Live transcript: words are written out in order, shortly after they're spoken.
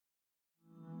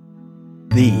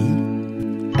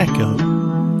The Echo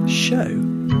Show.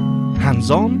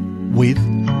 Hands-on with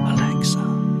Alexa.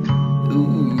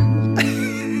 Ooh.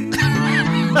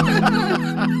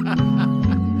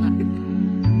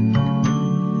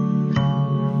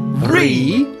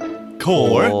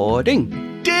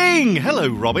 Recording. Ding! Hello,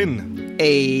 Robin.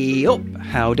 Hey up,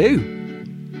 how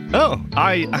do? Oh,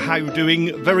 how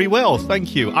doing very well,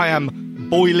 thank you. I am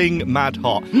boiling mad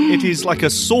hot. It is like a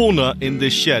sauna in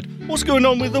this shed. What's going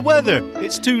on with the weather?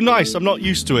 It's too nice. I'm not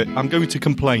used to it. I'm going to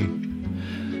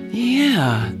complain.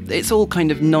 Yeah, it's all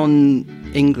kind of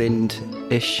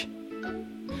non-England-ish.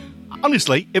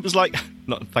 Honestly, it was like...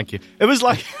 No, thank you. It was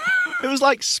like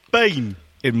Spain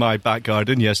in my back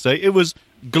garden yesterday. It was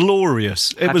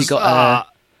glorious. Have you got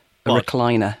a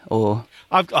recliner or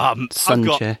sun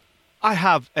chair? I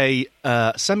have a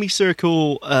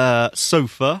semicircle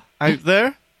sofa out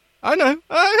there. I know.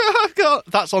 I've got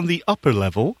that's on the upper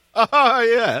level.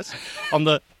 Yes. On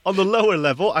the lower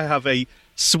level, I have a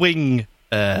swing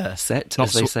set,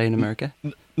 as they say in America.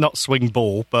 Not swing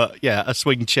ball, but yeah, a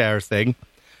swing chair thing.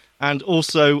 And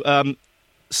also,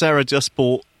 Sarah just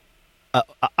bought.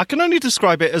 I can only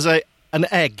describe it as an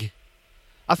egg.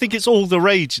 I think it's all the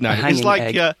rage now. It's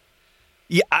like egg.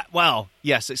 Well,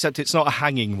 yes, except it's not a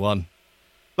hanging one.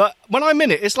 But when I'm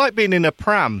in it, it's like being in a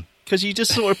pram because you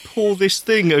just sort of pull this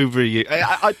thing over you.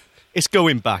 It's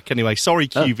going back anyway. Sorry,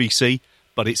 QVC,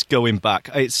 but it's going back.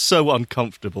 It's so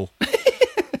uncomfortable.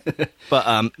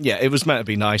 But yeah, it was meant to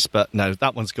be nice, but no,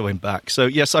 that one's going back. So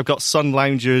yes, I've got sun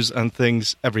loungers and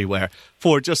things everywhere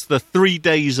for just the 3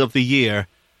 days of the year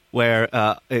where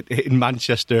in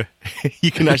Manchester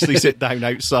you can actually sit down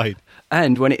outside.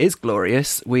 And when it is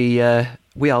glorious, we are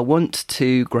wont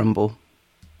to grumble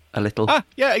a little.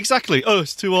 Yeah, exactly. Oh,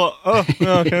 it's too hot. Oh,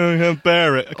 I can't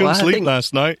bear it. I couldn't sleep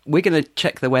last night. We're going to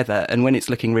check the weather, and when it's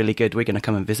looking really good, we're going to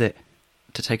come and visit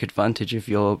to take advantage of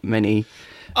your many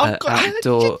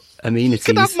outdoor amenities.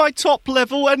 You can have my top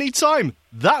level anytime.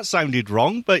 That sounded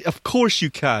wrong, but of course you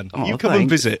can. You come and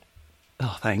visit.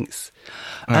 Oh, thanks.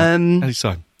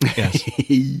 Anytime. Yes.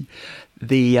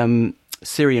 The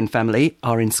Syrian family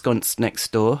are ensconced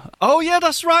next door. Oh, yeah,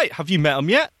 that's right. Have you met them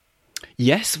yet?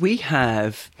 Yes, we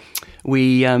have.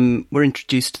 We were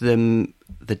introduced to them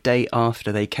the day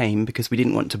after they came because we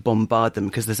didn't want to bombard them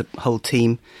because there's a whole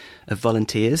team of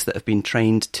volunteers that have been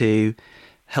trained to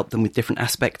help them with different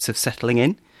aspects of settling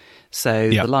in. So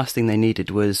the last thing they needed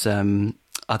was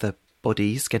other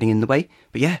bodies getting in the way.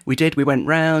 But yeah, we did. We went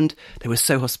round. They were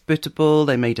so hospitable.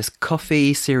 They made us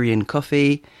coffee, Syrian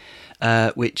coffee,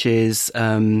 which is...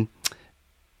 made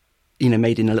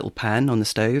in a little pan on the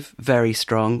stove, very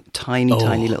strong,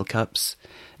 tiny little cups.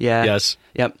 Yeah. Yes.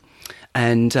 Yep.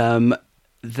 And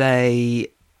they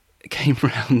came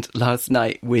round last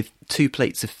night with 2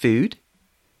 plates of food.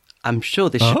 I'm sure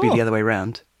this should be the other way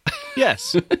round.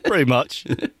 Yes, pretty much.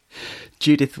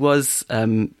 Judith was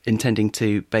intending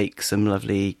to bake some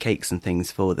lovely cakes and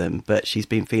things for them, but she's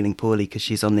been feeling poorly because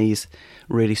she's on these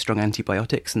really strong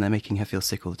antibiotics and they're making her feel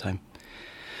sick all the time.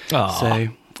 Aww. So...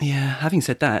 yeah, having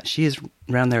said that, she is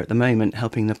round there at the moment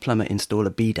helping the plumber install a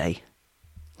bidet,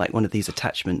 like one of these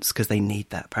attachments, because they need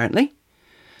that, apparently.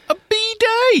 A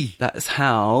bidet? That's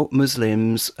how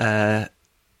Muslims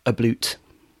ablute.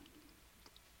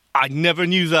 I never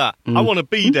knew that. I want a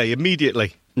bidet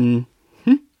immediately.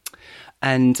 Mm-hmm.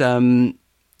 And,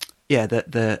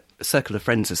 the Circle of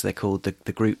Friends, as they're called,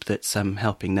 the group that's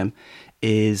helping them,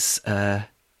 is...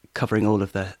 covering all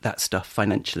of that stuff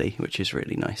financially, which is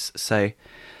really nice. So,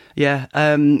 yeah,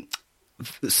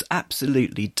 it's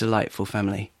absolutely delightful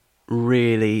family.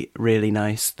 Really, really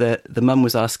nice. The mum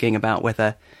was asking about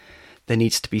whether there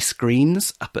needs to be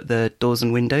screens up at the doors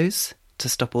and windows to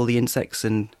stop all the insects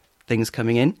and things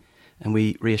coming in, and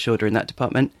we reassured her in that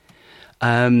department.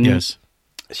 Yes.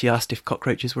 She asked if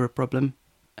cockroaches were a problem,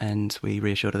 and we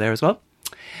reassured her there as well.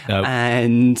 No.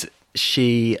 And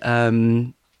she...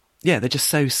 yeah, they're just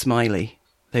so smiley.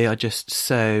 They are just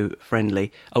so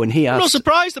friendly. Oh, and he asked... I'm not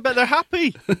surprised. I bet they're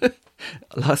happy.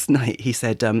 Last night, he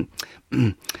said, are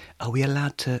we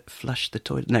allowed to flush the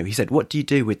toilet? No, he said, what do you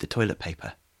do with the toilet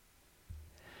paper?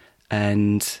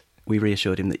 And we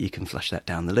reassured him that you can flush that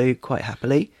down the loo quite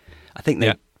happily. I think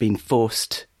they've been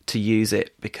forced to use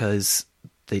it because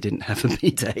they didn't have a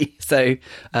bidet. So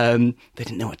they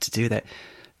didn't know what to do with it.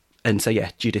 And so, yeah,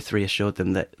 Judith reassured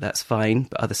them that that's fine,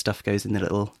 but other stuff goes in the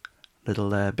little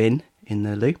bin in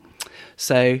the loo.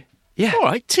 So, yeah. All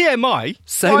right, TMI.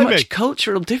 So much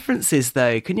cultural differences,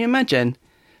 though. Can you imagine?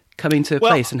 coming to a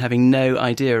place and having no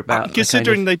idea about...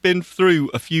 Considering they've been through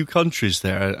a few countries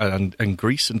there, and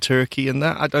Greece and Turkey and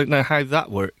that, I don't know how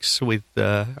that works with...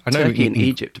 I know Turkey and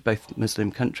Egypt are both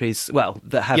Muslim countries, well,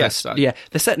 that have... Yes,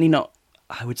 they're certainly not,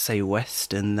 I would say,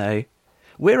 Western, though.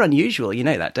 We're unusual, you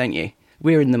know that, don't you?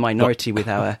 We're in the minority with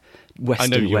our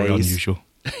Western ways. I know you're unusual.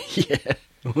 Yeah.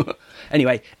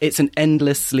 Anyway, it's an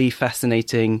endlessly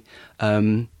fascinating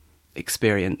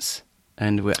experience,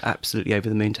 and we're absolutely over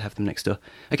the moon to have them next door.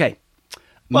 Okay.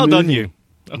 Well done, you.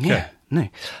 Okay. Yeah,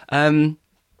 no.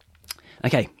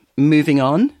 Okay, moving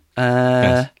on.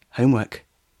 Yes. Homework.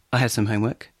 I had some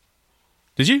homework.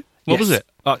 Did you? What was Yes.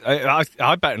 it?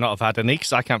 I better not have had any,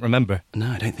 because I can't remember.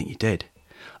 No, I don't think you did.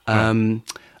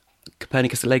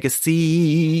 Copernicus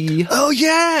Legacy. Oh,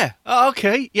 yeah. Oh,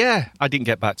 okay, yeah. I didn't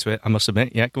get back to it, I must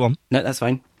admit. Yeah, go on. No, that's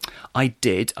fine. I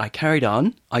did. I carried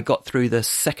on. I got through the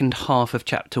second half of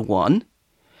chapter 1.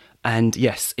 And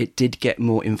yes, it did get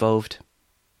more involved.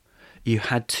 You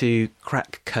had to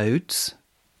crack codes.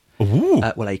 Ooh.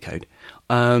 Well, a code.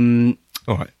 All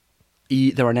right.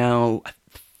 There are now,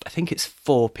 I think it's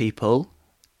 4 people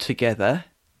together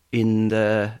in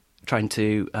the trying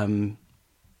to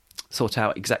sort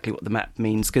out exactly what the map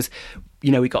means. Because,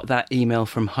 you know, we got that email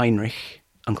from Heinrich,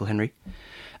 Uncle Henry,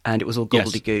 and it was all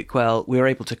gobbledygook. Yes. Well, we were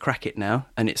able to crack it now,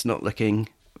 and it's not looking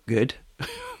good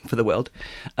for the world.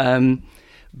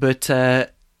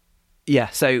 Yeah,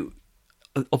 so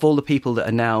of all the people that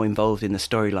are now involved in the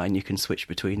storyline, you can switch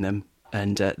between them.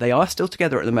 And they are still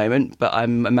together at the moment, but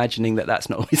I'm imagining that that's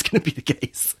not always going to be the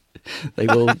case. They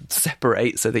will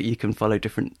separate so that you can follow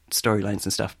different storylines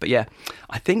and stuff. But yeah,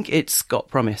 I think it's got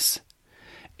promise.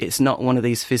 It's not one of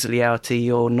these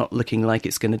fizzly-outy or not looking like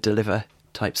it's going to deliver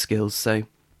type skills. So,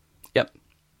 yep.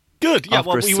 Good. Yeah, After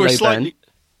well, a we were slow slightly... burn.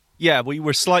 Yeah, we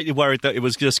were slightly worried that it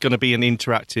was just going to be an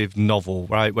interactive novel,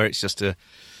 right, where it's just to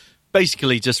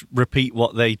basically just repeat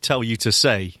what they tell you to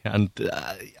say. And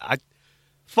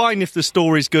fine if the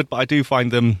story's good, but I do find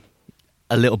them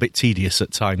a little bit tedious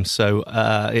at times. So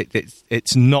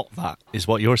it's not that, is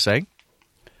what you're saying?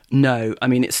 No, I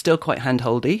mean, it's still quite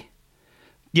hand-holdy.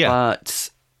 Yeah.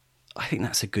 But I think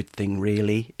that's a good thing,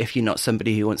 really, if you're not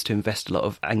somebody who wants to invest a lot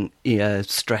of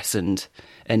stress and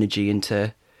energy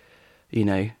into, you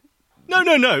know...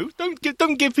 No.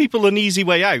 Don't give people an easy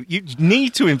way out. You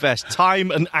need to invest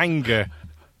time and anger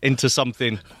into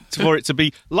something for it to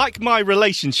be like my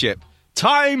relationship.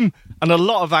 Time and a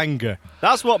lot of anger.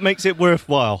 That's what makes it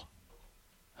worthwhile.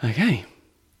 Okay.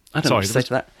 I don't know what to say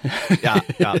to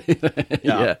that.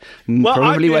 Yeah. Well,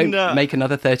 probably won't make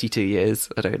another 32 years.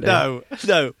 I don't know.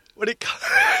 No. When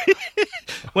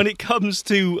it comes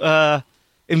to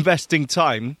investing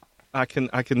time, I can.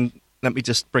 Let me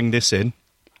just bring this in.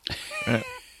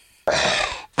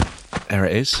 There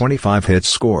it is. 25 hits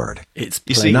scored. It's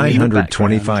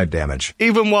 925 damage.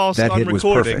 Even whilst that I'm hit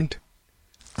recording. Was perfect.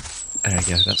 There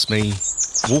you go. That's me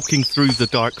walking through the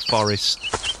dark forest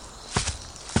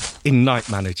in Night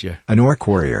Manager. An orc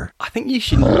warrior. I think you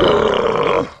should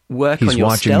work He's on your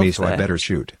watching stealth me, so there. I better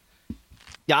shoot.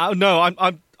 Yeah, no,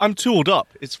 I'm tooled up.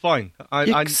 It's fine.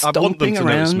 I want them to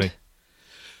notice me.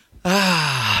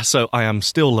 So I am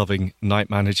still loving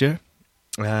Night Manager.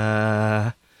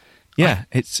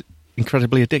 It's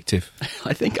incredibly addictive.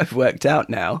 I think I've worked out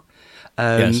now.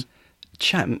 Yes.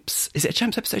 Champs. Is it a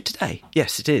Champs episode today?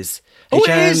 Yes, it is. Hey, it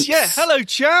is. Yeah. Hello,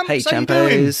 Champs. Hey, How you doing?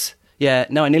 Champos. Yeah,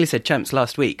 no, I nearly said Champs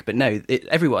last week, but no,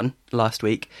 everyone last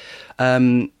week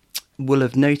will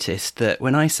have noticed that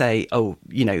when I say, oh,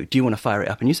 you know, do you want to fire it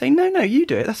up? And you say, no, you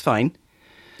do it. That's fine.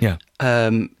 Yeah.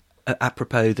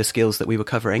 Apropos the skills that we were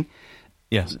covering.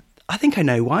 Yes. I think I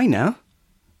know why now.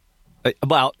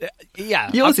 Yeah.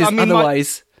 Yours is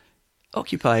otherwise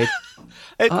occupied.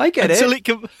 I get until it. It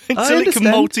can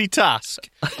multitask.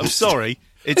 I'm sorry.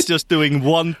 It's just doing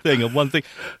one thing and one thing.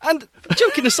 And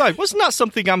joking aside, wasn't that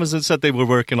something Amazon said they were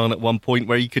working on at one point,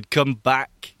 where you could come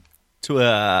back to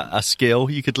a skill,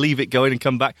 you could leave it going and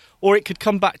come back, or it could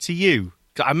come back to you?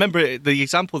 I remember the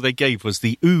example they gave was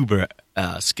the Uber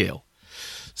skill.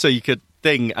 So you could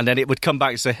thing, and then it would come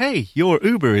back and say, hey, your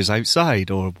Uber is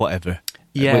outside, or whatever.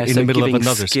 Yeah, in the middle of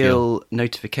another skill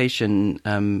notification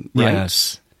ranks.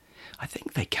 Yes. I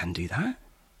think they can do that.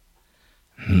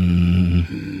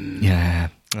 Yeah.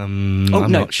 I'm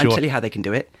not sure. I'll tell you how they can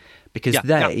do it. Because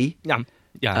they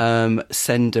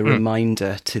send a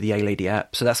reminder to the A-Lady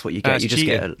app. So that's what you get. You just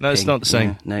get a No, it's ping. not the same.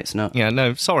 Yeah, no, it's not. Yeah,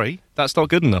 no, sorry. That's not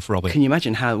good enough, Robbie. Can you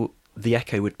imagine how the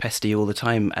Echo would pester you all the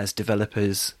time as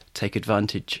developers take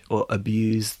advantage or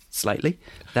abuse slightly?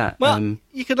 That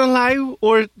you can allow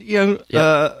or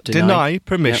deny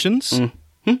permissions. Yep.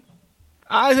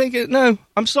 No,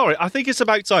 I'm sorry. I think it's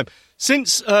about time.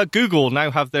 Since Google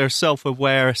now have their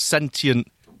self-aware sentient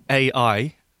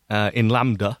AI in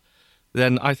Lambda,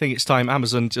 then I think it's time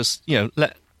Amazon just,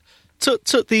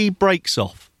 took the brakes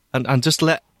off and just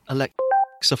let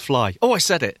Alexa fly. Oh, I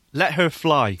said it. Let her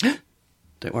fly.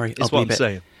 Don't worry. That's what I'm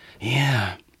saying.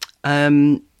 Yeah.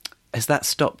 Has that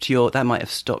stopped that might have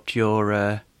stopped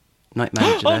your night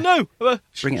manager there. Oh, no.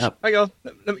 Bring it up. Hang on.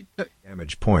 Let me...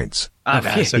 Damage points. No,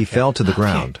 it's okay. He fell to the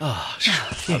ground.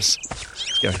 Let's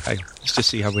go. Hang on. Let's just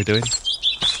see how we're doing.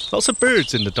 Lots of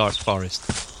birds in the dark forest.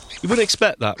 You wouldn't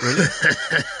expect that, really.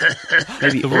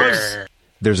 Maybe The rose.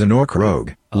 There's an orc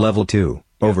rogue, level 2,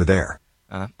 over there.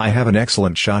 I have an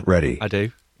excellent shot ready. I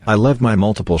do. I love my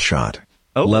multiple shot.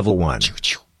 Oh. Level 1.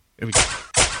 Here we go.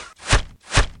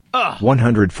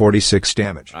 146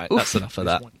 damage. Right, that's enough of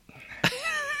that.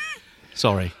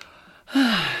 Sorry.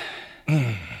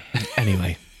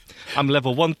 Anyway, I'm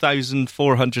level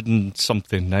 1,400 and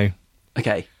something now.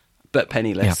 Okay, but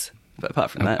penniless. Yeah. But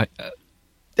apart from that...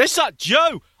 There's that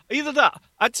Joe! Either that.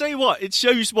 I'd tell you what, it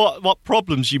shows what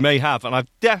problems you may have, and I've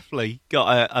definitely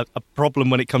got a problem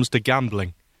when it comes to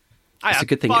gambling. I had a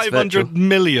good thing it's 500 virtual.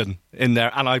 million in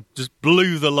there, and I just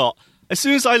blew the lot. As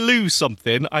soon as I lose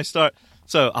something, I start...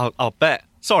 So I'll bet.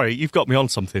 Sorry, you've got me on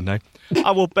something now.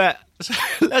 I will bet.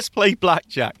 Let's play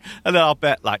blackjack, and then I'll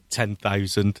bet like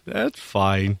 10,000. That's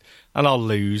fine, and I'll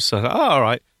lose. So, all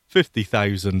right,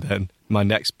 50,000. Then my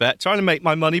next bet, trying to make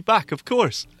my money back, of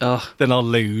course. Oh. Then I'll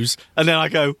lose, and then I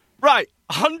go right,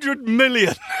 100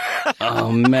 million.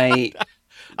 Oh, mate.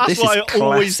 That's this what is I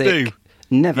always classic. do.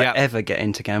 Never, Yeah. ever get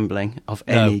into gambling of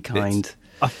No, any it's kind.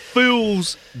 a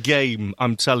fool's game,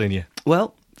 I'm telling you.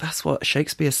 Well, that's what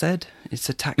Shakespeare said. It's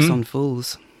a tax on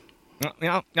fools.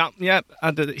 Yeah.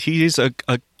 And he is a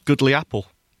goodly apple.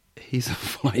 He's a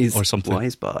wise, Or something.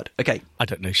 wise bard. Okay, I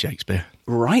don't know Shakespeare.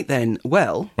 right then.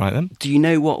 Well, Right then. do you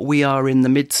know what we are in the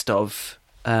midst of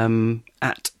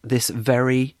at this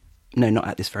very... No, not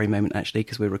at this very moment, actually,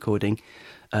 because we're recording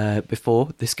before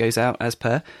this goes out, as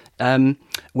per.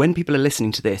 When people are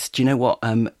listening to this, do you know what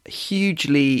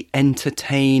hugely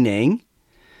entertaining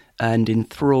and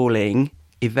enthralling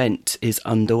event is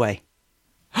underway?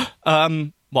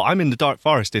 Well, I'm in the Dark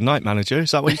Forest in Night Manager.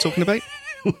 Is that what you're talking about?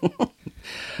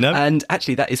 No? And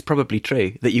actually, that is probably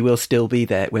true, that you will still be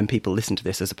there when people listen to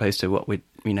this, as opposed to what we're,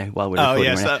 while we're Oh, recording.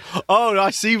 yes. right now.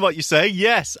 I see what you say.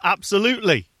 Yes,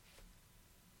 absolutely.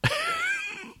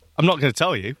 I'm not going to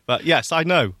tell you, but yes, I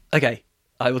know. Okay,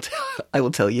 I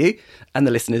will tell you and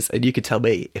the listeners, and you could tell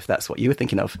me if that's what you were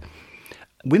thinking of.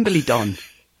 Wimbledon.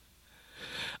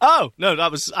 Oh, no,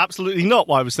 that was absolutely not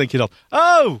what I was thinking of.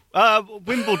 Oh,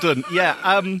 Wimbledon, yeah.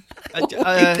 What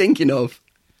are you thinking of?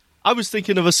 I was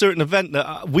thinking of a certain event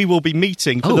that we will be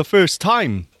meeting for the first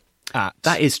time at.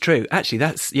 That is true. Actually,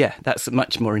 that's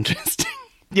much more interesting.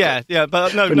 Yeah,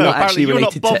 but no, But not apparently actually you're not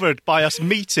related to- bothered by us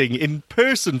meeting in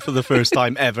person for the first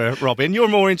time ever, Robin. You're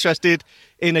more interested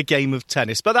in a game of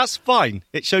tennis, but that's fine.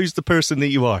 It shows the person that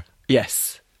you are.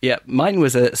 Yes. Yeah, mine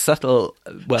was a subtle,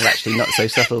 well, actually not so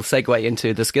subtle segue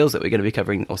into the skills that we're going to be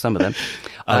covering, or some of them.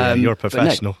 You're a but no,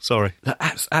 professional. Sorry.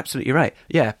 That's absolutely right.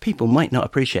 Yeah, people might not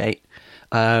appreciate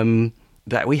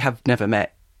that we have never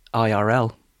met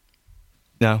IRL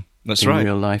No, that's in right.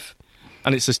 real life.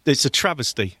 And it's a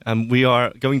travesty, and we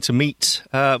are going to meet.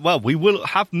 We will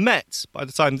have met by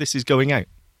the time this is going out.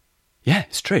 Yeah,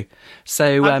 it's true.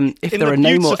 So if in there the are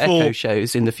no more beautiful- Echo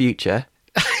shows in the future...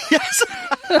 Yes,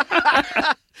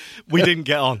 we didn't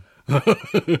get on.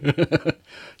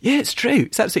 Yeah, it's true.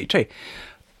 It's absolutely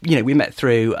true. We met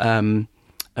through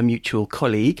a mutual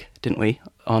colleague, didn't we,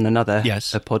 on another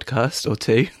Yes. a podcast or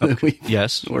two. that we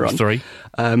Yes, were on. 3.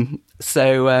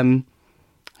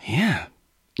 Yeah.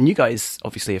 And you guys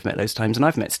obviously have met loads of times, and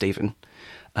I've met Stephen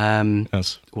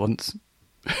Yes. once.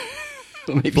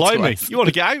 Or maybe Blimey, twice. you want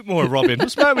to get out more, Robin?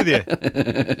 What's the matter with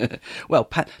you? Well,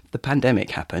 the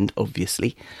pandemic happened,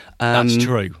 obviously. That's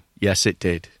true. Yes, it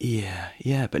did.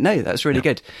 Yeah, but no, that's really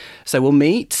good. So we'll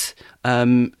meet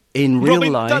in real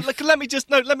Robin, life. let me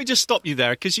just stop you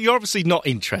there, because you're obviously not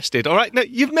interested. All right, no,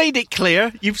 you've made it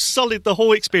clear. You've solid the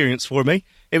whole experience for me.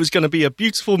 It was going to be a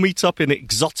beautiful meet-up in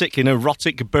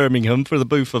erotic Birmingham for the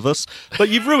both of us, but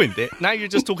you've ruined it. Now you're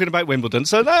just talking about Wimbledon,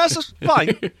 so that's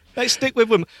fine. Let's stick with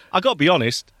Wimbledon. I got to be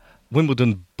honest,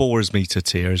 Wimbledon bores me to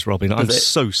tears, Robin. I'm it?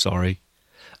 so sorry.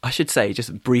 I should say,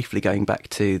 just briefly going back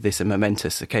to this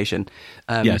momentous occasion.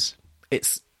 Yes.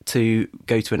 It's to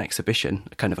go to an exhibition,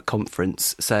 kind of a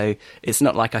conference. So it's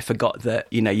not like I forgot that,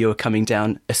 you were coming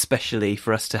down, especially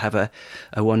for us to have a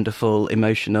wonderful,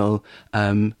 emotional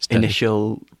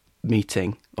initial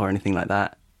meeting or anything like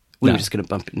that. We No. were just going to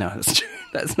bump it. No, that's true.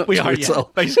 That's not We true are, at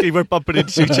all. Basically, we're bumping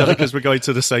into each other because we're going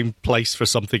to the same place for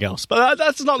something else. But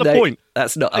that's not the No, point.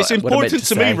 That's not. It's what I meant important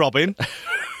to me, say. Robin.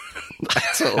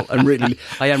 That's all. I am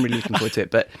really looking forward to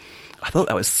it. But I thought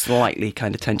that was slightly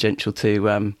kind of tangential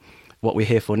to what we're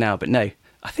here for now. But no,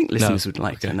 I think listeners would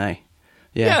like to know.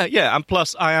 Yeah. And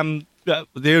plus, I am the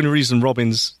only reason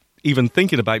Robin's even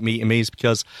thinking about meeting me is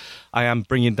because I am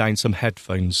bringing down some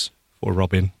headphones for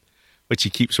Robin, which he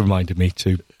keeps reminding me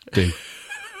to do.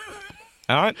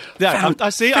 All right. Yeah, I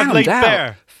see. I'm laid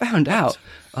bare. Found out.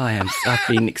 I've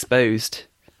been exposed.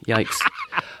 Yikes.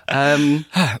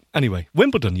 Anyway,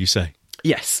 Wimbledon, you say?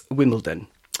 Yes, Wimbledon.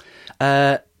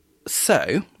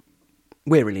 So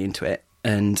we're really into it,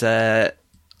 and I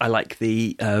like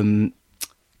the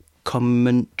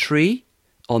commentary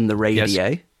on the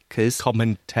radio. Because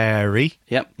commentary.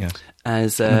 Yep. Yeah.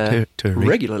 As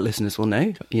regular listeners will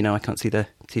know, I can't see the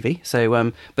TV.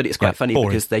 So, but it's quite funny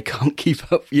because they can't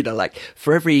keep up. Like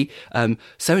for every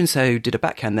so-and-so did a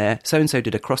backhand there, so-and-so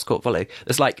did a cross-court volley.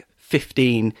 There's like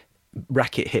 15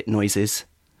 racket hit noises.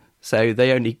 So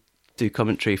they only do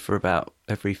commentary for about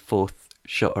every fourth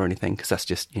shot or anything because that's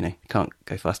just, can't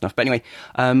go fast enough. But anyway,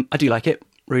 I do like it,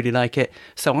 really like it.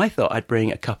 So I thought I'd bring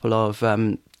a couple of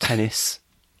tennis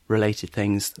related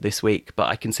things this week, but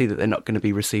I can see that they're not going to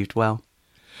be received well.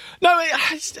 No,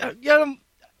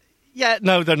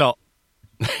 no, they're not.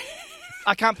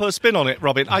 I can't put a spin on it,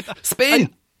 Robin.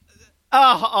 Spin!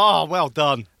 Well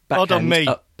done. Well done, me.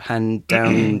 Up, hand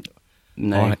down.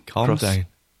 No, all right, calm cross. down.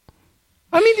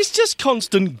 I mean, it's just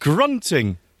constant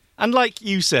grunting. And like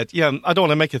you said, I don't want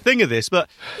to make a thing of this, but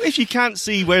if you can't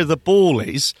see where the ball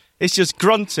is, it's just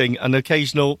grunting and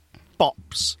occasional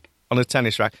bops on a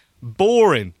tennis racket.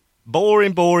 Boring.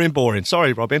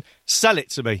 Sorry, Robin. Sell it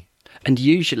to me. And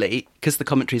usually, because the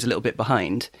commentary is a little bit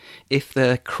behind, if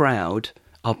the crowd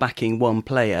are backing one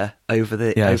player over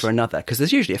another, because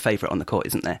there's usually a favourite on the court,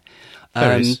 isn't there?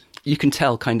 There is. You can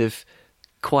tell kind of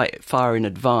quite far in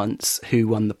advance who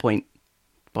won the point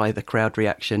by the crowd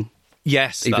reaction.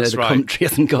 Yes, even that's though the right. commentary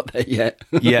hasn't got there yet.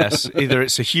 Yes, either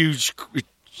it's a huge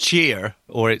cheer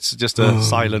or it's just a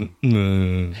silent.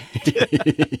 I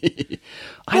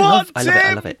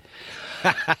love it.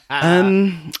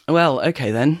 Well,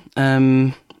 okay then.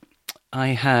 I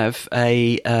have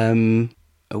a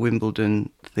Wimbledon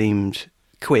themed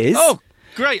quiz. Oh,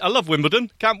 great! I love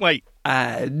Wimbledon. Can't wait.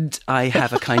 And I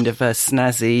have a kind of a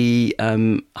snazzy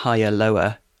higher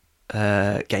lower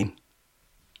game.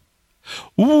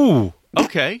 Ooh,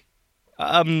 okay.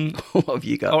 What have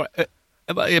you got? All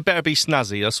right, it better be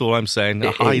snazzy. That's all I'm saying. A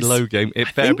It high-low is. game.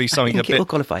 It better be something a it will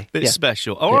qualify. bit Yeah.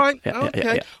 special. All right. Yeah,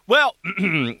 Okay. yeah. Well,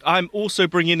 I'm also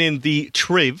bringing in the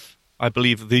Triv. I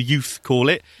believe the youth call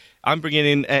it. I'm bringing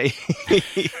in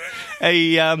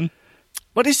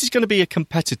well, this is going to be a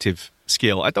competitive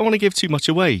skill. I don't want to give too much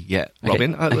away yet,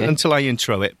 Robin, until I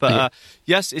intro it. But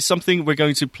yes, it's something we're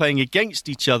going to be playing against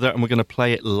each other, and we're going to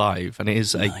play it live. And it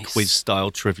is a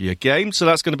quiz-style trivia game, so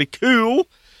that's going to be cool.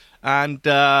 And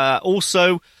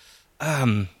also,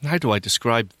 how do I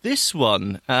describe this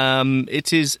one?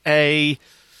 It is a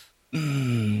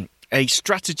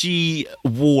strategy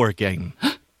war game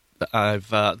that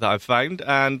I've found,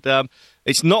 and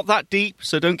it's not that deep,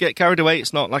 so don't get carried away.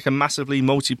 It's not like a massively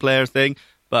multiplayer thing,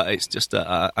 but it's just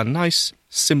a nice,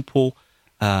 simple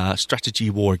strategy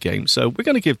war game. So we're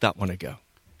going to give that one a go.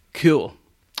 Cool.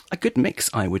 A good mix,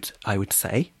 I would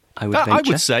say. I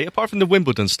would say, apart from the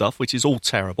Wimbledon stuff, which is all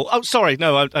terrible. Oh, sorry,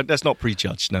 no, that's not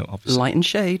prejudged. No, obviously. Light and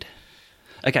shade.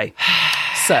 Okay,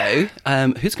 so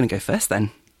who's going to go first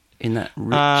then in that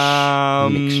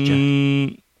rich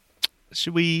mixture?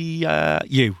 Should we?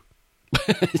 You.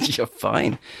 You're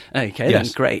fine. Okay, Yes.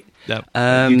 then great. No,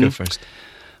 you go first.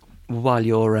 While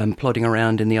you're plodding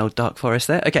around in the old dark forest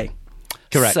there. Okay,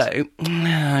 Correct. So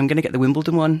I'm going to get the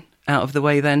Wimbledon one out of the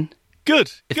way then.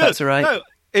 Good. If that's all right. No,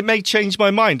 it may change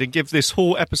my mind and give this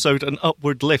whole episode an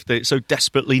upward lift that it so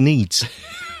desperately needs.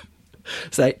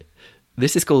 So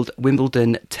this is called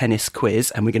Wimbledon Tennis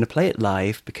Quiz, and we're going to play it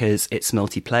live because it's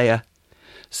multiplayer.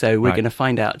 So we're going to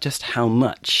find out just how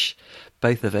much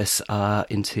both of us are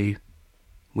into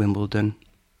Wimbledon.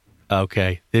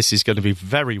 Okay, this is going to be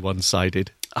very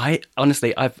one-sided. I've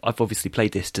obviously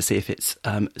played this to see if it's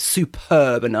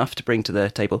superb enough to bring to the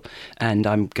table, and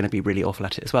I'm going to be really awful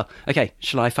at it as well. Okay,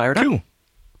 shall I fire it up? Cool.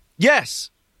 Yes.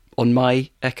 On my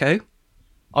Echo?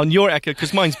 On your Echo,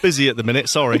 because mine's busy at the minute,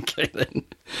 sorry. Okay, then.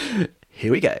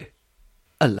 Here we go.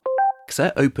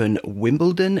 Alexa, open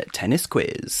Wimbledon Tennis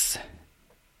Quiz.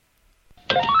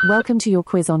 Welcome to your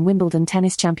quiz on Wimbledon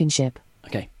Tennis Championship.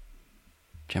 Okay.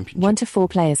 Championship. 1 to 4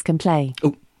 players can play.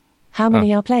 Oh. How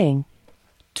many are playing?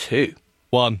 2.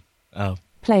 1. Oh.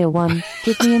 Player 1,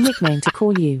 give me a nickname to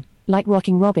call you, like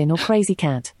Rocking Robin or Crazy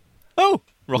Cat. Oh,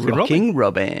 Rocking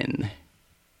Robin.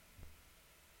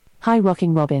 Hi,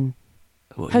 Rocking Robin.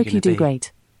 What are Hope gonna you do be?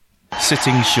 great.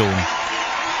 Sitting Sean.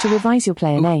 To revise your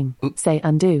player name, say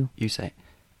undo. You say it.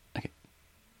 Okay.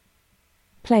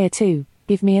 Player 2,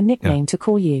 give me a nickname to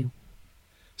call you.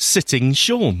 Sitting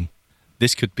Sean.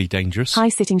 This could be dangerous. Hi,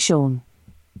 Sitting Sean.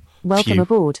 Welcome Phew.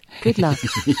 aboard. Good luck.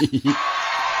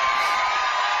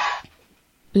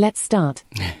 Let's start.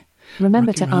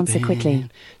 Remember to Rockin' answer Robin, quickly.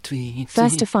 tweet,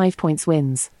 First to tweet. 5 points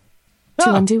wins.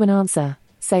 To undo an answer,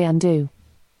 say undo.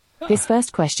 This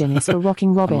first question is for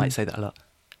Rocking I Robin. might say that a lot.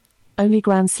 Only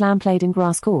Grand Slam played in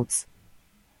grass courts.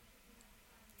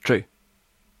 True.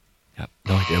 Yep,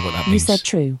 no idea what that You means. said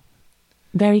true.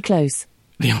 Very close.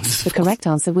 The answer's The false. correct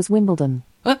answer was Wimbledon.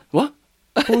 What?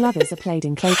 All others are played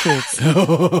in clay courts.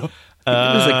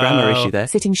 There's a grammar issue there.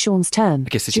 Sitting Sean's turn.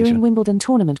 Okay, Sitting During Sean. Wimbledon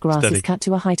tournament, grass Steady. is cut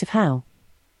to a height of how?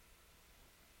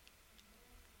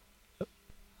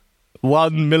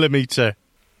 1 millimetre.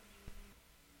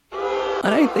 I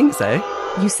don't think so.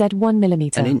 You said 1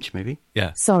 millimetre. An inch, maybe.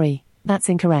 Yeah. Sorry, that's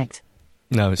incorrect.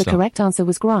 No, it's The not. correct answer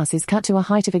was grass is cut to a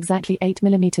height of exactly 8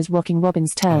 millimetres. Rocking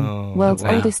Robin's turn. Oh, World's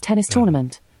wow. oldest tennis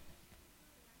tournament.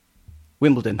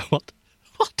 Wimbledon. What?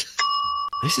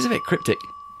 This is a bit cryptic,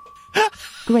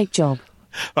 Great job.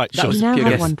 Right, That sure. was You now pure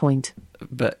have guess. 1 point.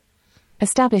 but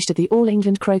Established at the All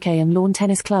England Croquet and Lawn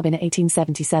Tennis Club in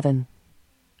 1877.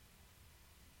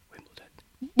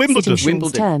 Wimbledon. Sitting Sean's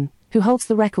Wimbledon. turn. Who holds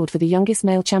the record for the youngest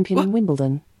male champion in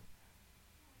Wimbledon?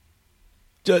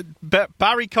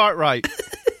 Barry Cartwright.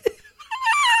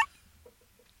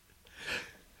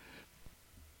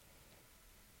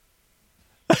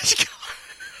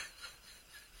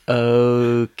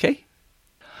 okay.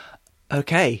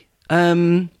 Okay.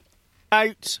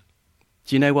 Out.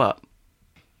 Do you know what?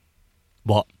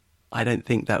 What? I don't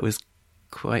think that was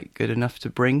quite good enough to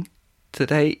bring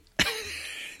today.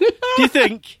 Do you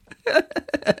think?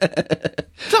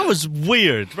 That was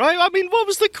weird, right? I mean, what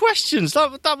was the questions?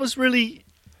 That was really...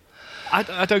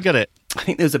 I don't get it. I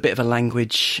think there was a bit of a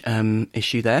language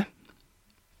issue there.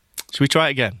 Should we try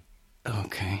it again?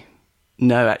 Okay.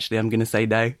 No, actually, I'm going to say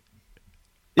no.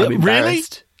 Yeah, I'm really?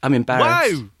 embarrassed. I'm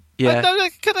embarrassed. Wow. Yeah.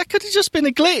 That could have just been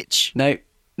a glitch.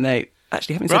 No.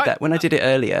 Actually, having said Right. that, when I did it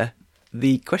earlier,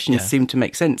 the questions Yeah. seemed to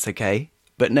make sense, okay?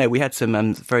 But no, we had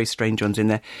some very strange ones in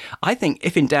there. I think,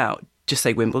 if in doubt, just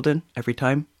say Wimbledon every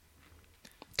time.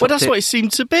 Well, Top that's tip. what it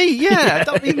seemed to be, yeah.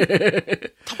 I mean,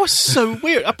 that was so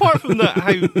weird. Apart from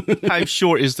that, how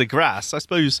short is the grass? I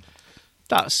suppose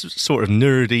that's sort of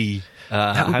nerdy.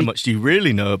 How much do you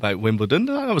really know about Wimbledon?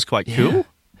 That was quite cool.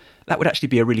 That would actually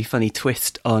be a really funny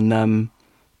twist on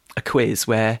a quiz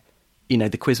where, you know,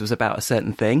 the quiz was about a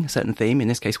certain thing, a certain theme, in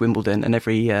this case Wimbledon, and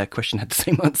every question had the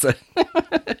same answer.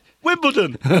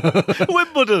 Wimbledon!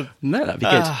 Wimbledon! No, that'd be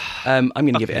good. I'm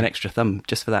going to give it an extra thumb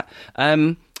just for that.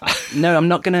 No, I'm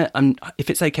not going to... If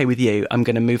it's okay with you, I'm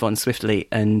going to move on swiftly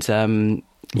and... you can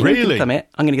Really? thumb it.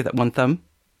 I'm going to give that one thumb.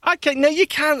 Okay, no, you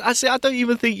can't. I don't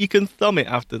even think you can thumb it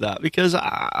after that because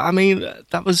I mean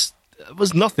that was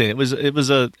nothing. It was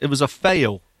a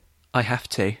fail. I have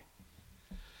to.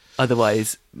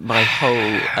 Otherwise, my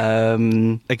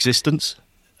whole Existence.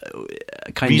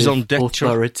 kind Raison of d'etre.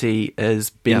 authority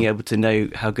as being Yeah. able to know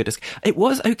how good it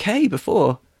was okay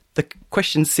before. The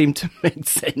questions seemed to make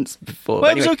sense before.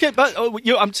 Well, But it was anyway, okay,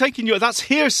 but I'm taking you. That's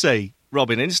hearsay,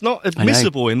 Robin, and it's not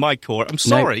admissible in my court. I'm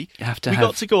sorry. you have to we have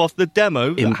got to go off the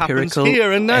demo that happens empirical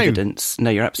here and now. evidence. No,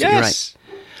 you're absolutely Yes.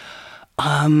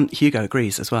 right. Hugo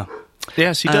agrees as well.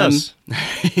 Yes, he does.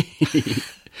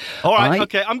 All right, I-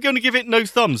 okay. I'm going to give it no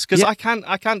thumbs because Yeah.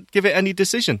 I can't give it any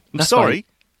decision. I'm That's sorry.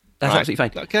 That's Right. absolutely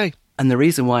fine. Okay. And the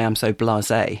reason why I'm so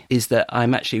blasé is that I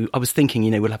was thinking, you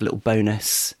know, we'll have a little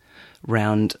bonus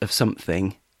round of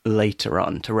something later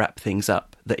on to wrap things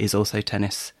up that is also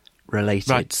tennis related.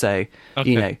 Right. So, Okay.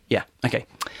 you know, yeah, okay.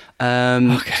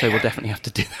 So we'll definitely have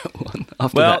to do that one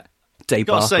after Well, that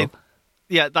debacle. Gotta say,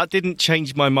 yeah, that didn't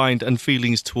change my mind and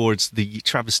feelings towards the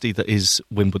travesty that is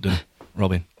Wimbledon,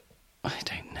 Robin. I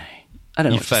don't know. I don't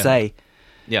know You what failed. to say.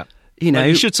 Yeah. You know, Well,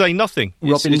 you should say nothing.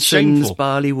 It's Robinson's shameful.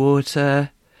 barley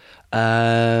water.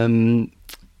 The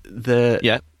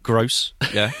Yeah, gross.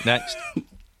 Yeah, next.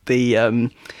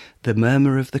 the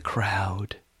murmur of the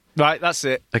crowd. Right, that's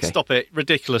it. Okay. Stop it.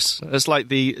 Ridiculous. It's like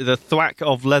the thwack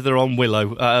of leather on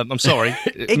willow. I'm sorry.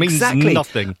 It Exactly. means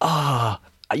nothing.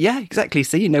 Yeah, exactly.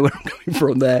 So you know where I'm going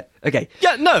from there. Okay.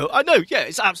 Yeah, no, I know. Yeah,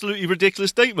 it's absolutely ridiculous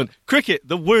statement. Cricket,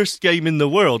 the worst game in the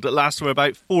world that lasts for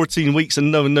about 14 weeks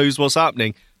and no one knows what's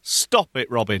happening. Stop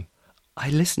it, Robin. I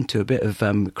listened to a bit of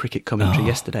cricket commentary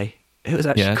yesterday. It was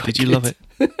actually Yeah, quite did you good. love it?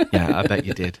 Yeah, I bet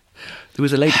you did. There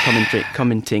was a lady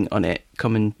commenting on it,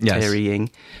 commentarying,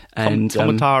 and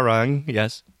Commentarang,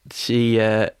 yes. she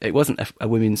it wasn't a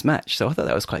women's match, so I thought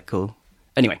that was quite cool.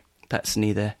 Anyway, that's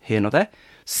neither here nor there.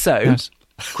 So, Yes.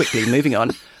 quickly, moving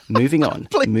on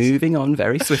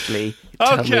very swiftly.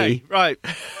 Tell Okay, me, right.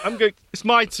 I'm going. It's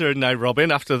my turn now,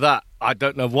 Robin. After that, I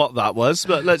don't know what that was,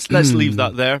 but let's leave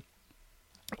that there.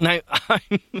 Now,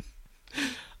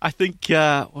 I think.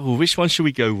 Which one should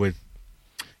we go with?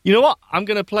 You know what? I'm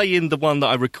going to play in the one that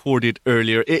I recorded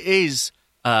earlier. It is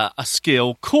a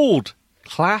skill called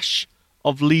Clash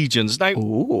of Legions. Now,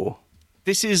 ooh,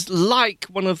 this is like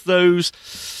one of those.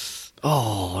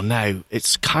 Oh no!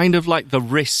 It's kind of like the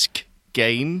Risk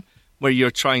game where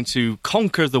you're trying to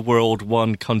conquer the world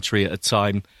one country at a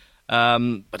time.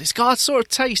 But it's got a sort of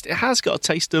taste. It has got a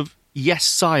taste of Yes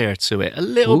Sire to it. A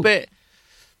little bit.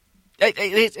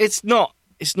 It's not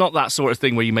that sort of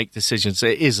thing where you make decisions.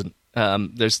 It isn't.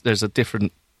 There's a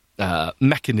different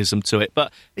mechanism to it,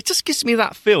 but it just gives me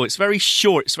that feel. It's very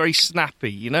short. It's very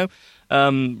snappy. You know,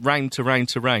 round to round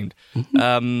to round.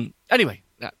 Anyway,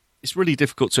 it's really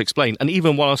difficult to explain. And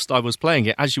even whilst I was playing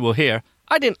it, as you will hear,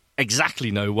 I didn't exactly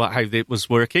know how it was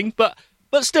working, but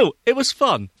still, it was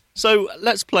fun. So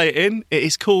let's play it in. It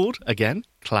is called, again,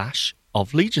 Clash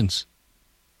of Legions.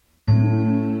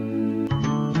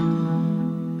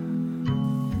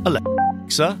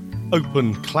 Alexa,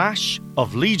 open Clash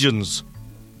of Legions.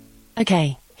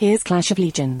 Okay, here's Clash of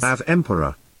Legions. Av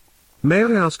Emperor. May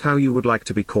I ask how you would like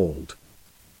to be called?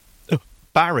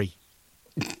 Barry.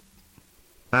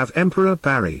 Av Emperor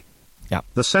Barry. Yeah.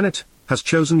 The Senate has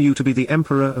chosen you to be the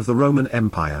Emperor of the Roman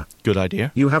Empire. Good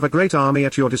idea. You have a great army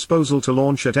at your disposal to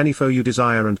launch at any foe you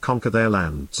desire and conquer their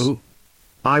lands. ooh,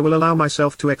 I will allow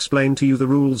myself to explain to you the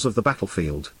rules of the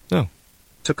battlefield. Oh.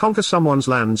 To conquer someone's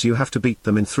lands you have to beat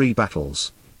them in 3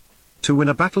 battles. To win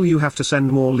a battle you have to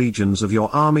send more legions of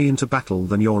your army into battle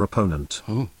than your opponent.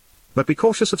 oh. But be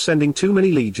cautious of sending too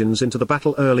many legions into the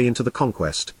battle early into the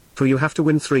conquest, for you have to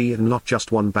win 3 and not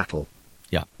just 1 battle.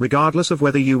 Yeah. Regardless of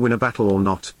whether you win a battle or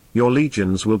not, your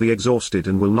legions will be exhausted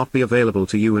and will not be available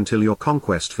to you until your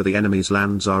conquest for the enemy's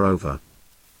lands are over.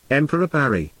 Emperor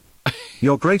Barry.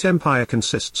 Your great empire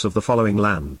consists of the following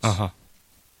lands.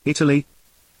 Italy.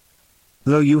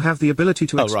 Though you have the ability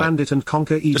to expand it and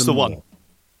conquer even Just the more. one.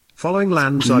 Following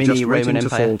lands are Mini just Roman waiting to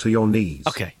Empire. fall to your knees.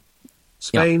 Okay.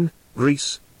 Spain,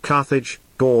 Greece, Carthage,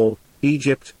 Gaul,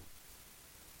 Egypt.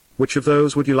 Which of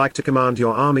those would you like to command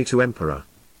your army to Emperor?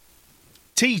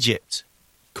 Egypt.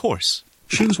 Of course.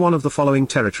 Choose one of the following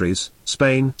territories: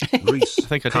 Spain, Greece,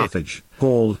 think I did. Carthage,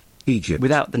 Gaul, Egypt.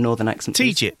 Without the northern accent. please.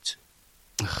 Egypt.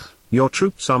 Your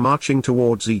troops are marching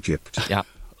towards Egypt. Yeah.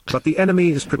 But the enemy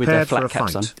is their prepared for flat a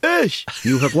caps fight. Ish.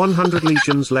 You have 100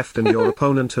 legions left and your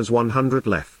opponent has 100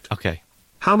 left. Okay.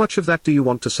 How much of that do you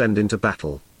want to send into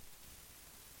battle?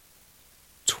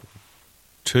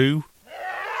 2.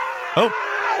 Oh.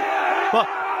 What?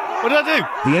 What did I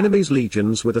do? The enemy's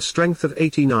legions with a strength of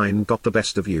 89 got the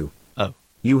best of you. Oh.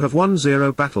 You have won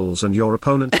 0 battles and your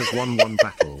opponent has won 1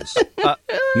 battles.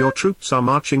 Your troops are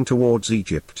marching towards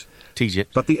Egypt.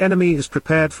 Egypt. But the enemy is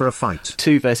prepared for a fight.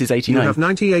 2 versus You 89. have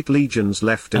 98 legions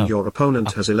left and Oh. your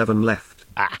opponent has 11 left.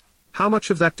 How much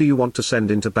of that do you want to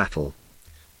send into battle?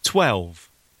 12.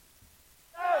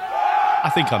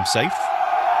 I think I'm safe.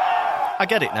 I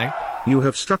get it now. You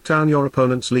have struck down your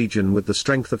opponent's legion with the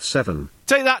strength of 7.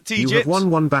 Take that, Egypt. You have won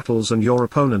 1 battles and your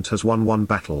opponent has won 1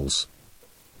 battles.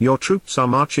 Your troops are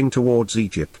marching towards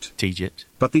Egypt. Egypt.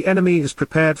 But the enemy is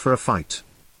prepared for a fight.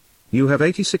 You have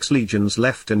 86 legions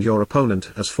left and your opponent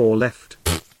has 4 left.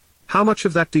 How much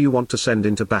of that do you want to send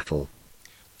into battle?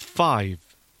 5.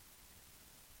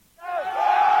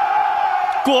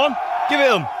 Go on. Give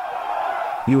it 'em.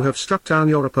 You have struck down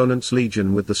your opponent's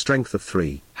legion with the strength of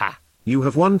 3. Ha. You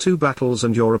have won 2 battles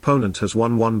and your opponent has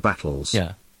won 1 battles.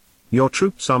 Yeah. Your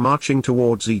troops are marching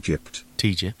towards Egypt.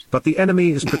 Egypt. But the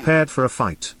enemy is prepared for a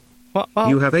fight. What?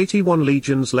 You have 81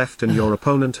 legions left and your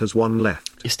opponent has 1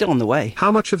 left. You're still on the way.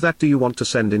 How much of that do you want to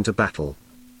send into battle?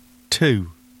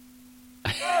 2.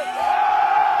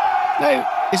 No,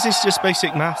 is this just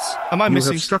basic maths? Am I You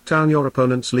missing? have struck down your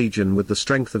opponent's legion with the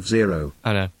strength of 0.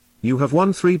 I know. You have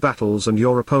won 3 battles and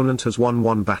your opponent has won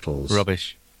 1 battles.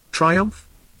 Rubbish. Triumph?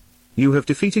 You have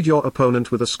defeated your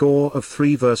opponent with a score of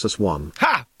 3 versus 1.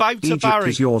 Ha! Bow to Egypt Barry.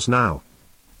 is yours now.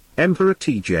 Emperor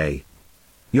TJ.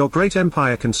 Your great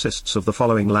empire consists of the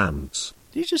following lands: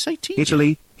 Did you just say Egypt?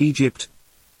 Italy, Egypt.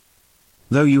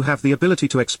 Though you have the ability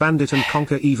to expand it and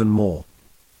conquer even more.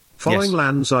 Following Yes.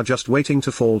 lands are just waiting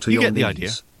to fall to You your get the knees.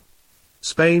 idea.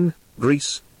 Spain,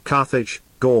 Greece, Carthage,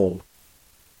 Gaul.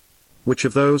 Which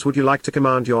of those would you like to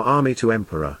command your army to,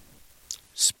 Emperor?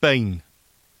 Spain.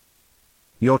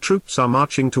 Your troops are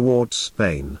marching towards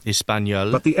Spain.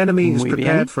 Español. But the enemy is Muy bien.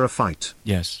 prepared for a fight.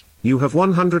 Yes. You have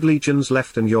 100 legions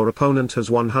left and your opponent has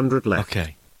 100 left.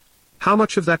 Okay. How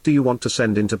much of that do you want to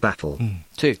send into battle?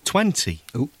 2. 20.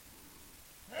 Ooh.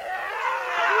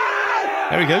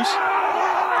 There he goes.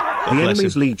 The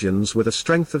enemy's legions with a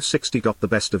strength of 60 got the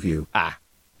best of you. Ah.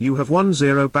 You have won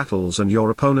 0 battles and your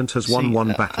opponent has won See, 1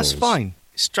 battles. That's fine.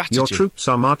 Strategy. Your troops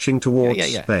are marching towards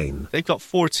Yeah. Spain. They've got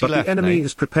 40 But left. the enemy mate.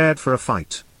 is prepared for a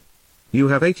fight. You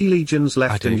have 80 legions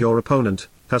left do. and your opponent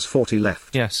has 40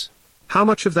 left. Yes. How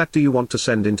much of that do you want to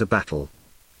send into battle?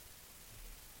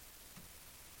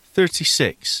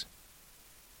 36.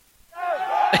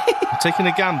 I'm taking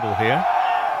a gamble here.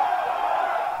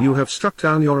 You have struck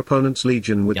down your opponent's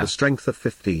legion with Yeah. the strength of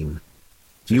 15.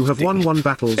 You have won 1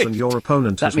 battles and your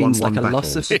opponent That has won means 1 like a battles.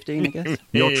 loss of 15, I guess.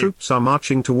 Your troops are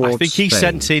marching towards I think he Spain.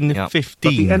 sent in But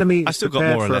 15. the enemy I is still got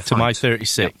prepared more for a left to my fight.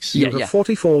 36. You Yeah, have yeah.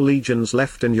 44 legions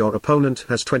left and your opponent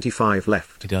has 25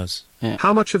 left. He does.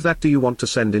 How much of that do you want to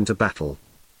send into battle?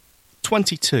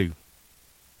 22.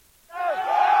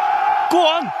 Go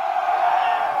on!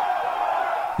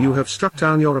 You have struck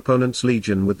down your opponent's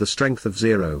legion with the strength of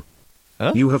 0.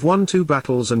 Huh? You have won 2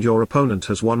 battles and your opponent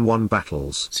has won 1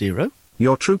 battles. 0?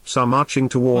 Your troops are marching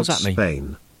towards What does that mean?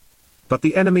 Spain. But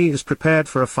the enemy is prepared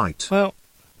for a fight. Well,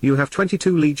 You have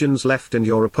 22 legions left and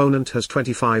your opponent has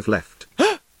 25 left.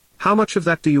 How much of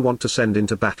that do you want to send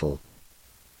into battle?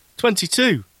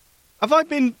 22. Have I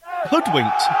been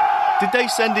hoodwinked? Did they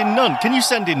send in none? Can you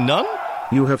send in none?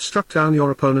 You have struck down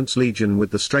your opponent's legion with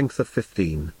the strength of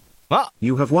 15. What?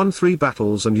 You have won 3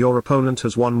 battles and your opponent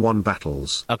has won 1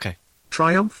 battles. Okay.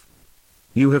 Triumph?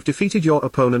 You have defeated your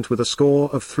opponent with a score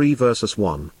of 3 versus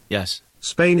 1. Yes.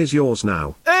 Spain is yours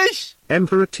now. Ish!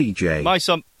 Emperor TJ. My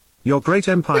son. Your great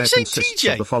empire What did you consists say,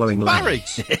 TJ? of the following Barry.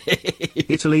 lands.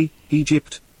 Italy,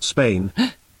 Egypt, Spain.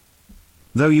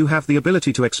 Though you have the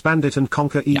ability to expand it and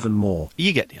conquer even more.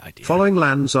 You get the idea. Following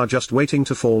lands are just waiting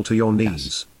to fall to your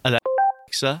knees.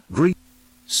 Alexa, Greece.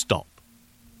 stop.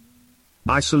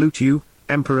 I salute you,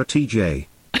 Emperor TJ.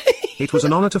 It was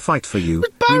an honor to fight for you.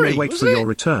 Barry, We may wait was for it? your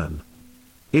return.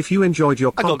 If you enjoyed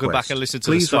your I gotta conquest, go back and listen to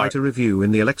the please start. write a review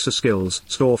in the Alexa Skills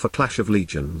store for Clash of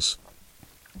Legions.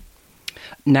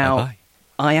 Now, Bye-bye.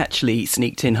 I actually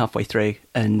sneaked in halfway through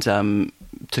and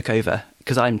took over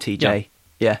because I'm TJ.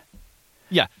 Yeah.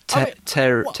 Yeah. What?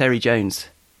 Terry Jones.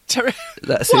 Terry.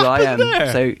 That's What who I am. happened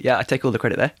there? So, yeah, I take all the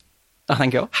credit there. Oh,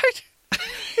 thank you.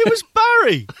 It was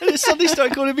Barry. And it suddenly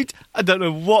started calling me. I don't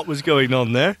know what was going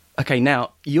on there. Okay,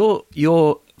 now,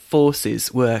 your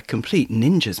forces were complete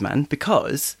ninjas, man,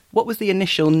 because what was the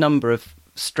initial number of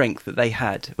strength that they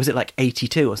had? Was it like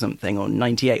 82 or something, or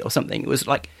 98 or something? It was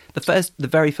like the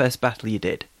very first battle you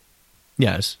did.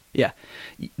 Yes. Yeah.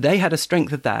 They had a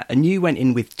strength of that, and you went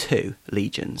in with 2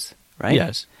 legions, right?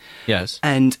 Yes. Yes.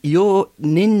 And your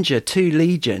ninja 2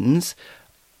 legions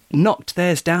knocked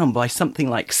theirs down by something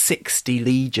like 60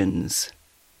 legions.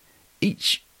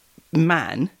 Each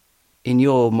man in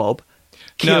your mob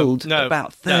killed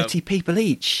about 30 people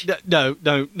each. No.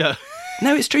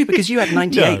 No, it's true, because you had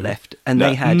 98 No. left, and No.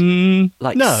 they had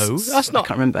like no, that's not. I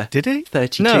can't remember. Did he?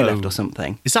 32 No. left or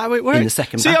something. Is that how it works? In the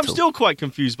second See, battle. I'm still quite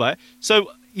confused by it.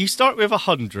 So you start with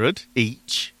 100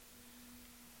 each.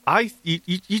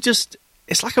 You just.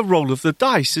 It's like a roll of the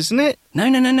dice, isn't it?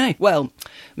 No. Well,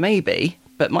 maybe,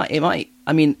 but it might.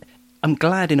 I mean, I'm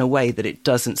glad in a way that it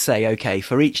doesn't say, okay,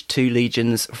 for each 2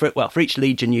 legions, for each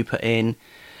legion you put in,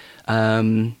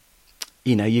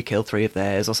 you kill 3 of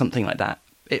theirs or something like that.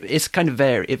 It's kind of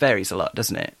it varies a lot,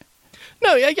 doesn't it?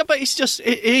 No, yeah, but it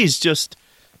is just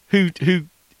who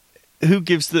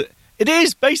gives the. It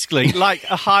is basically like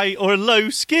a high or a low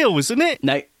skill, isn't it?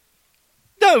 No.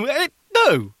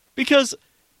 No, because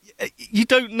you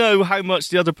don't know how much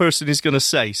the other person is going to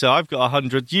say. So I've got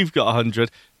 100, you've got 100.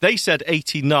 They said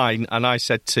 89, and I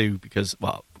said 2 because,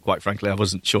 well, quite frankly, I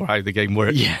wasn't sure how the game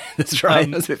worked. Yeah, that's right.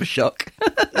 That was a bit of a shock.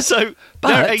 So But-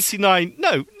 they're 89.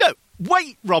 No,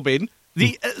 wait, Robin.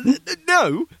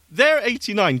 No, their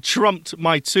 89 trumped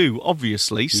my 2,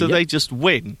 obviously, so Yep. they just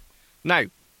win. Now,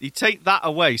 you take that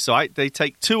away, so they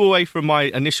take 2 away from my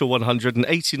initial 100 and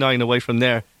 89 away from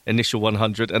their initial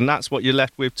 100, and that's what you're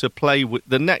left with to play with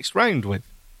the next round with.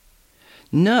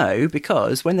 No,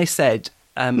 because when they said,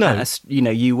 No.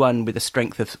 you won with a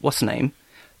strength of what's the name,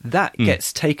 that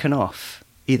gets taken off.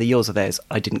 Either yours or theirs.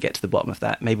 I didn't get to the bottom of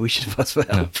that. Maybe we should have asked for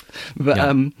help. But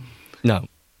Yeah. No.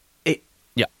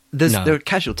 Yeah. there are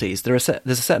casualties. There's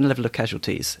a certain level of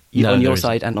casualties No, on your there isn't.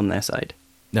 side and on their side.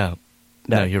 No,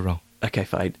 No. you're wrong. Okay,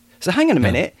 fine. So hang on a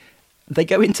minute. they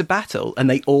go into battle and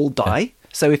they all die.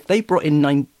 So if they brought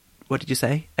in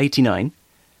 89,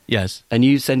 Yes. and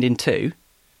you send in 2,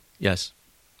 Yes.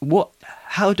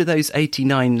 how do those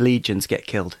 89 legions get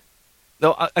killed?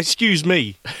 No, excuse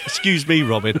me,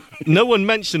 Robin. No one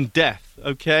mentioned death.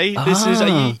 Okay, this is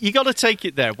you got to take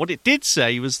it there. What it did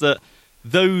say was that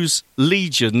those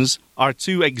legions are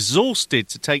too exhausted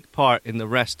to take part in the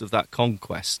rest of that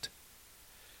conquest.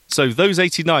 So those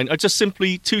 89 are just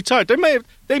simply too tired. They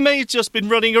may have just been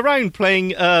running around playing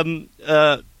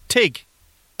Tig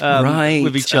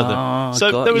with each other.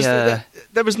 So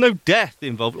there was no death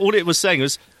involved. All it was saying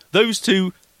was those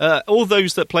two. All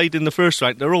those that played in the first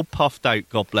round, they're all puffed out,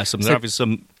 God bless them. They're having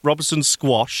some Robertson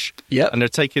squash, and they're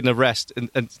taking a rest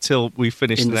until we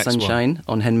finish the next one. In the sunshine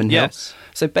on Henman Hill. Yes.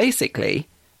 So basically,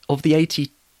 of the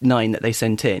 89 that they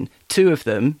sent in, 2 of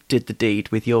them did the deed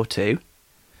with your 2,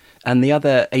 and the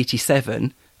other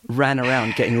 87 ran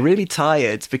around getting really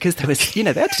tired because there was, they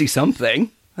had to do something.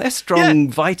 They're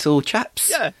strong, vital chaps.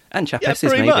 Yeah. And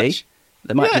chapesses, maybe. Much.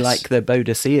 They might be like the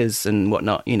Boadiceas and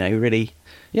whatnot, really...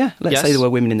 Yeah, let's say there were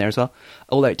women in there as well.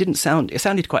 Although it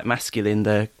sounded quite masculine,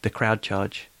 the crowd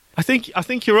charge. I think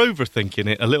you're overthinking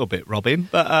it a little bit, Robin.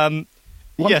 But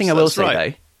one thing I will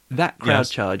say though, that crowd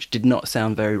charge did not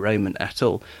sound very Roman at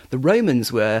all. The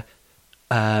Romans were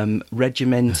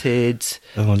regimented,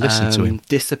 listen to him.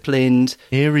 Disciplined.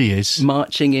 Here he is,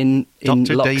 marching in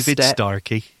Dr. lockstep. David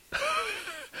Starkey.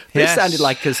 This sounded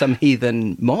like some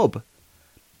heathen mob.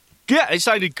 Yeah, it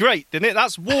sounded great, didn't it?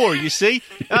 That's war, you see.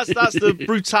 That's the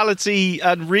brutality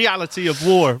and reality of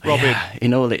war, Robin. Yeah,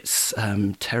 in all its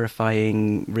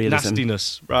terrifying realism.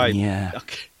 Nastiness, right. Yeah.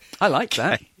 Okay. I like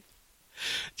that.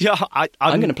 Yeah,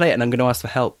 I'm going to play it and I'm going to ask for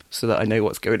help so that I know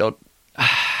what's going on.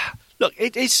 Look,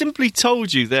 it simply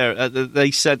told you there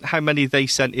they sent how many they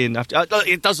sent in after.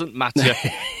 It doesn't matter.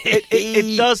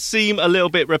 it does seem a little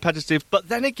bit repetitive, but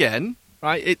then again,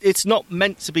 right? It's not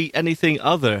meant to be anything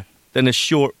other than a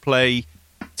short play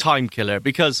time killer,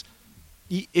 because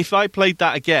if I played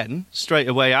that again straight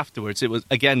away afterwards, it would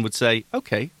say,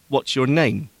 okay, what's your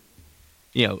name?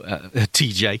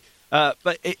 TJ.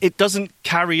 But it doesn't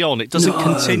carry on. It doesn't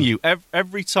continue.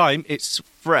 Every time it's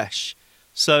fresh.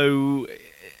 So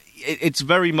it's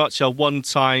very much a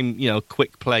one-time,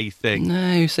 quick play thing.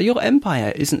 No, so your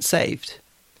empire isn't saved.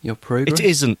 Your progress? It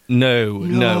isn't. No.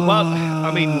 Well,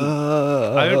 I mean,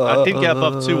 I didn't get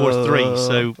above 2 or 3,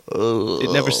 so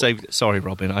it never saved it. Sorry,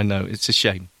 Robin. I know. It's a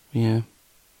shame. Yeah.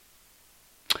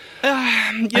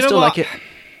 I still like it.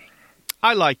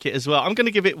 I like it as well. I'm going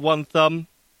to give it 1 thumb.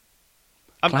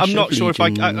 I'm not sure if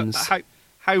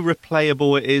how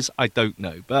replayable it is. I don't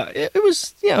know, but it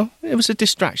was it was a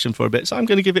distraction for a bit. So I'm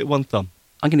going to give it 1 thumb.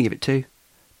 I'm going to give it 2,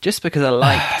 just because I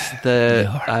liked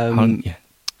the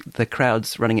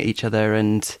crowds running at each other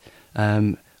and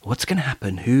what's going to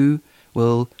happen? Who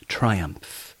will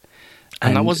triumph?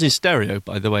 And that was in stereo,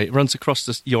 by the way. It runs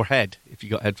across your head if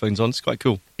you got headphones on. It's quite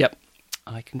cool. Yep,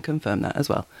 I can confirm that as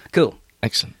well. Cool.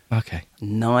 Excellent. Okay.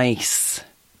 Nice.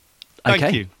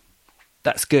 Thank you.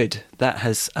 That's good. That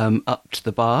has upped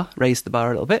the bar, raised the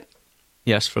bar a little bit.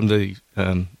 Yes, from the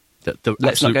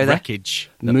Let's not go there. Wreckage.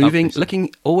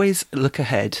 Always look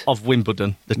ahead. Of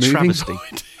Wimbledon, the travesty.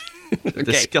 The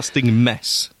disgusting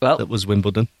mess that was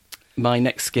Wimbledon. My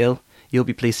next skill, you'll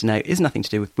be pleased to know, is nothing to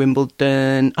do with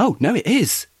Wimbledon. Oh, no, it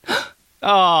is.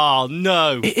 Oh,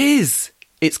 no. It is.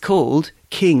 It's called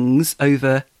Kings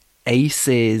over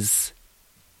Aces.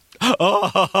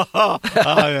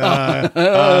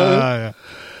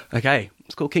 Okay,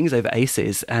 it's called Kings over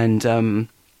Aces, and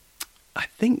I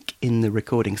think in the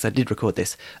recording, because I did record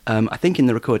this, I think in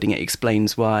the recording it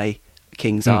explains why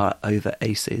kings are over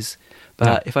aces,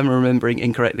 but if I'm remembering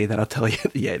incorrectly, then I'll tell you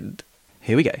at the end.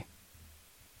 Here we go.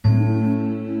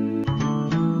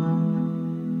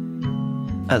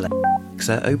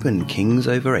 Alexa, open Kings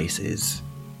over Aces.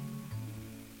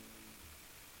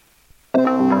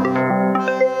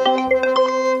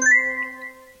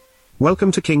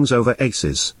 Welcome to Kings over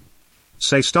Aces.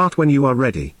 Say start when you are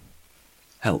ready.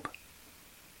 Help.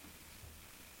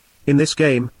 In this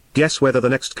game, guess whether the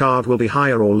next card will be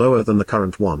higher or lower than the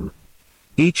current one.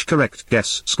 Each correct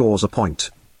guess scores a point.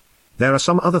 There are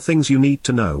some other things you need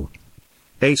to know.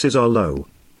 Aces are low.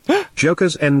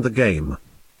 Jokers end the game.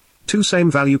 2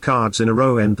 same value cards in a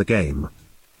row end the game.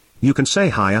 You can say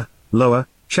higher, lower,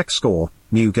 check score,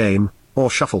 new game, or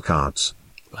shuffle cards.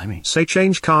 Blimey. Say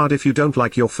change card if you don't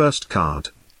like your first card.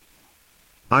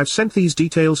 I've sent these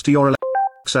details to your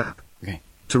Alexa app. Okay.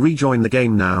 To rejoin the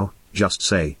game now, just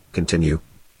say, continue.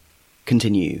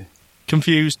 Continue.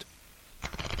 Confused.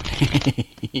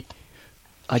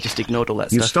 I just ignored all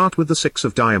that You stuff. start with the 6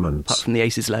 of diamonds. Apart from the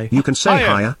aces low. You can say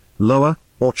higher, lower,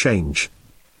 or change.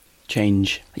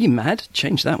 Change. Are you mad?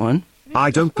 Change that one. I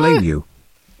don't blame you.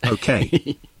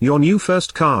 Okay. Your new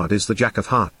first card is the Jack of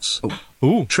Hearts.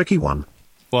 Ooh. Tricky one.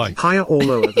 Why? Higher or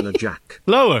lower than a Jack?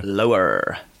 Lower.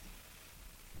 Lower.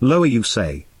 Lower, you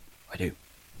say. I do.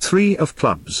 3 of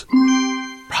clubs.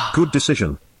 Good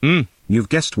decision. You've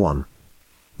guessed one.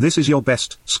 This is your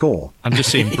best score. I'm just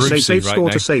seeing Brucey Save right score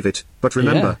now. to save it, but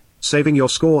remember, Yeah. saving your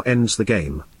score ends the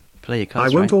game. Play your I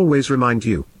cards won't right. always remind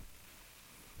you.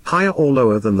 Higher or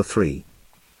lower than the 3?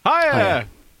 Higher.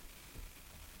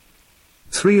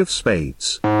 3 of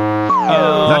spades.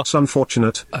 Oh, That's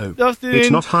unfortunate. nothing.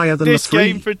 It's not higher than the this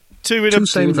 3. game for 2 in Two a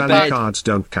same in the value bed. cards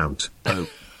don't count.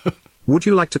 Would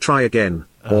you like to try again,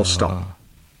 or stop?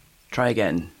 Try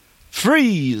again.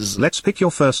 freeze. Let's pick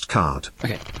your first card.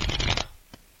 Okay.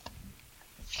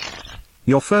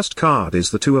 Your first card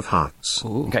is the 2 of hearts.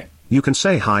 Ooh. Okay. You can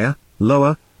say higher,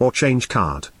 lower, or change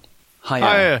card. Higher.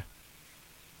 Higher.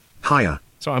 Higher.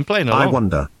 So I'm playing I along.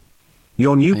 wonder.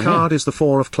 Your new Yeah. card is the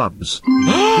 4 of clubs.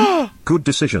 Good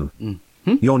decision.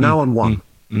 You're now on 1.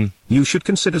 You should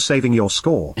consider saving your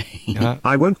score. Yeah.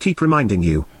 I won't keep reminding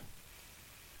you.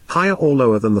 Higher or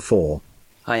lower than the 4?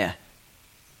 Higher.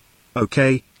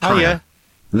 Okay, Higher.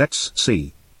 Let's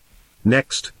see.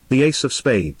 Next, the ace of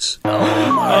spades.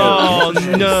 Oh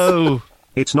no.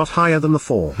 It's not higher than the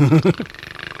 4.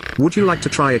 Would you like to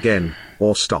try again,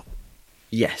 or stop?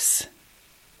 Yes.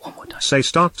 One more time. Say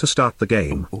start to start the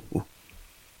game.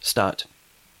 Start.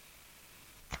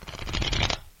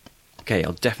 Okay,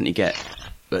 I'll definitely get.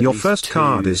 at Your least first 2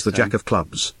 card is the this Jack time. of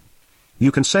clubs.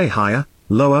 You can say higher,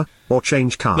 lower, or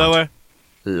change card. Lower.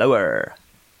 Lower.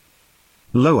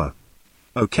 Lower.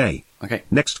 Okay. Okay.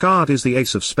 Next card is the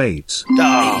ace of spades.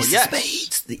 Oh Ace of yes.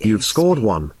 spades. The You've ace. scored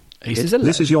 1. Ace is a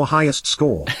This is your highest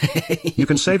score. You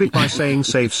can save it by saying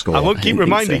save score. I won't keep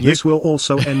reminding you. This will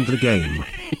also end the game.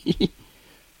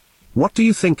 What do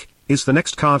you think? Is the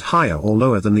next card higher or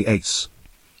lower than the ace?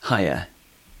 Higher.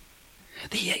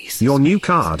 The ace. Your new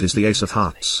card is the ace of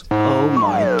hearts. Oh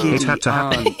my giddy It had to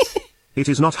happen. aunt. It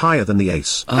is not higher than the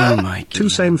ace. Oh my giddy 2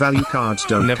 same value cards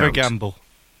don't Never count. gamble.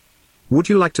 Would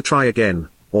you like to try again,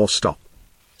 or stop?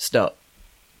 Stop.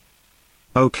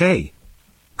 Okay.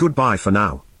 Goodbye for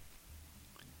now.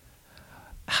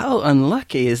 How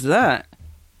unlucky is that?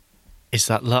 Is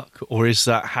that luck, or is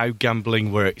that how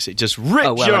gambling works? It just rips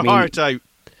Oh, well, your I mean- heart out.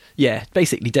 Yeah,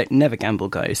 basically, never gamble,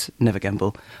 guys. Never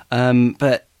gamble.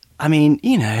 But I mean,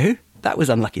 you know, that was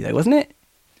unlucky though, wasn't it?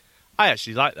 I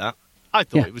actually like that. I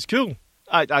thought Yeah. it was cool.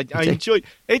 I did. enjoyed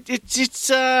it.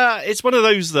 It's one of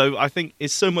those though. I think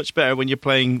it's so much better when you're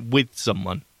playing with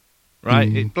someone,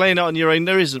 right? Playing it on your own,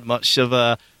 there isn't much of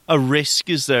a risk,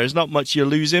 is there? There's not much you're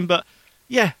losing, but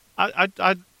yeah, I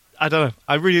don't know.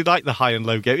 I really like the high and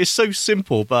low game. It's so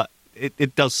simple, but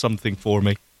it does something for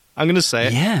me. I'm going to say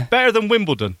it. Yeah. Better than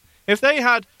Wimbledon. If they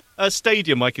had a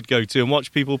stadium I could go to and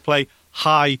watch people play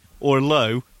high or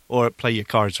low, or play your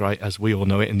cards right, as we all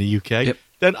know it in the UK, Yep.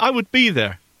 then I would be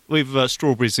there with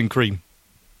strawberries and cream.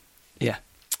 Yeah,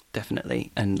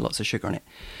 definitely, and lots of sugar on it.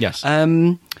 Yes.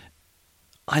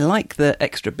 I like the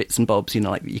extra bits and bobs, you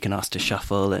know, like you can ask to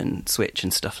shuffle and switch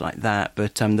and stuff like that.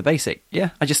 But the basic,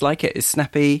 yeah, I just like it. It's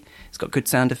snappy. It's got good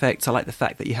sound effects. I like the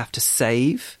fact that you have to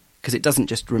save because it doesn't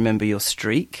just remember your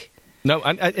streak. No,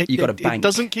 and You gotta it bank.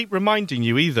 doesn't keep reminding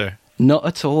you either. Not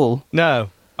at all. No,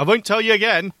 I won't tell you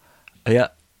again. Yeah,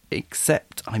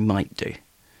 except I might do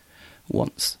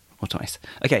once or twice.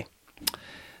 Okay,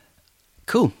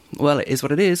 cool. Well, it is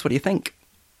what it is. What do you think?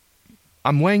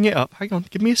 I'm weighing it up. Hang on,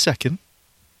 give me a second.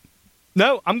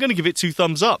 No, I'm going to give it 2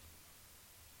 thumbs up.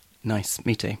 Nice,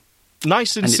 me too.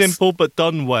 Nice and And it's- simple, but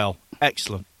done well.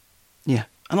 Excellent. Yeah,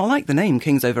 and I like the name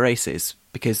Kings Over Aces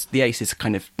because the ace is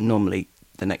kind of normally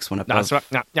the next one above. That's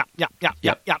right.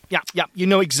 Yeah. You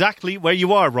know exactly where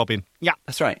you are, Robin. Yeah.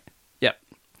 That's right. Yep.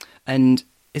 And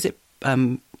is it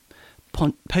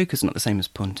poker's not the same as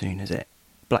pontoon, is it?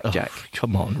 Blackjack. Oh,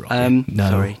 come on, Robin. No.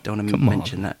 Sorry, don't want to Come on.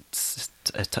 mention that. It's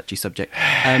a touchy subject.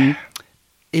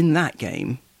 In that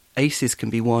game, aces can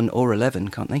be 1 or 11,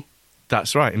 can't they?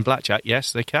 That's right. In blackjack,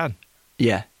 yes, they can.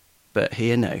 Yeah. But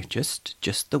here, no.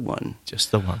 Just the one.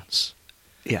 Just the once.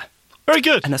 Yeah. Very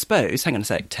good. And I suppose, hang on a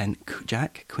sec, 10,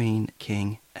 Jack, Queen,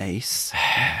 King, Ace.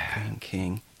 Queen,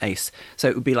 King, Ace. So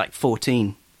it would be like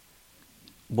 14.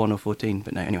 1 or 14,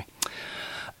 but no, anyway.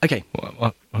 Okay.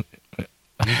 What?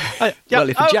 Yeah, Well,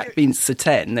 if a okay. jack beats a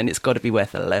 10, then it's got to be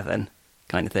worth 11,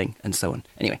 kind of thing, and so on.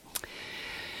 Anyway.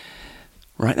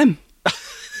 Right then.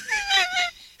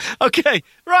 Okay,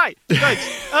 right.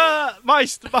 My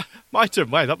turn.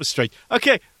 Wow, that was strange.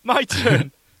 Okay, my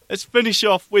turn. Let's finish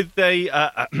off with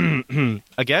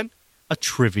again, a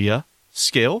trivia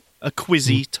skill. a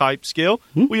quizzy type skill.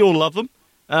 We all love them.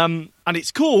 And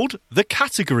it's called the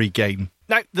category game.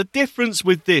 Now, the difference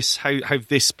with this, how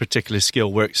this particular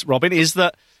skill works, Robin, is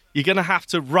that you're going to have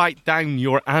to write down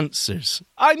your answers.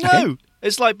 I know. Okay.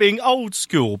 It's like being old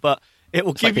school, but it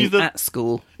will give you the... at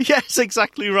school. Yes,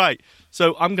 exactly right.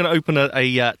 So I'm going to open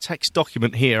a text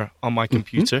document here on my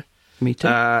computer. Me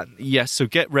too. Yes, so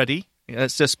get ready.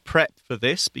 Let's just prep for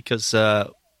this because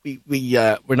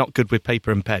we're not good with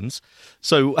paper and pens.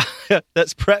 So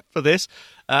let's prep for this.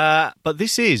 But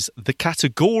this is the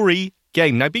category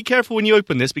game. Now, be careful when you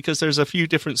open this because there's a few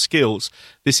different skills.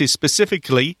 This is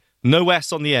specifically, no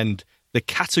S on the end, the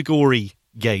category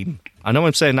game. I know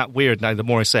I'm saying that weird now the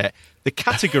more I say it. The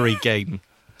category game.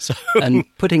 So, and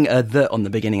putting a "the" on the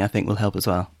beginning, I think, will help as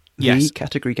well. Yes. The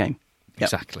category game. Yep.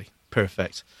 Exactly.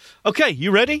 Perfect. Okay,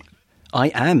 you ready? I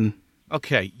am.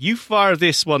 Okay, you fire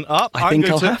this one up. I think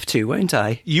I'll have to, won't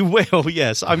I? You will,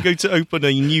 yes. I'm going to open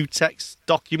a new text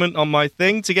document on my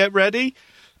thing to get ready.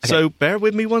 Okay. So bear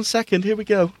with me 1 second. Here we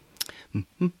go.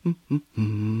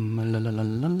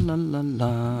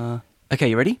 Okay,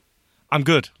 you ready? I'm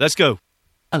good. Let's go.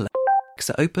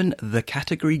 Alexa, open the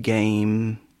category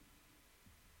game.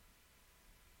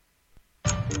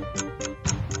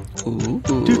 Ooh.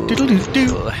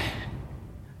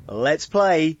 Let's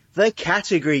play the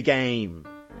category game.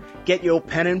 Get your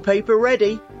pen and paper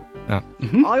ready.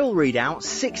 I'll read out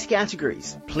 6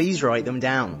 categories. Please write them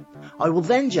down. I will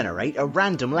then generate a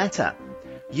random letter.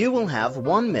 You will have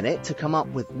 1 minute to come up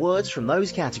with words from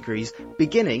those categories,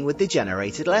 beginning with the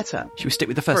generated letter. Should we stick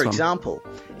with the first one? For example,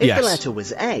 if the letter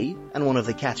was A and one of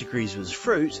the categories was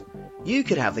fruit, you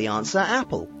could have the answer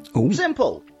apple. Ooh.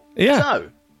 Simple. Yeah. So,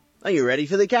 are you ready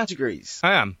for the categories?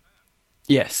 I am.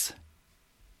 Yes.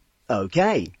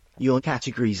 Okay. Your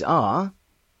categories are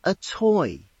a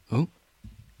toy. Oh.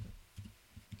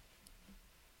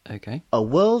 Okay. A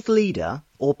world leader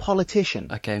or politician.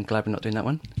 Okay, I'm glad we're not doing that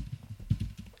one.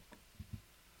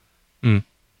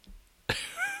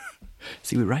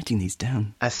 See, we're writing these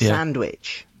down. A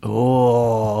sandwich.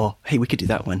 Oh, hey, we could do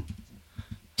that one.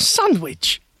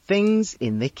 Sandwich. Things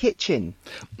in the kitchen.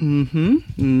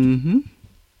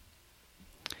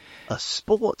 A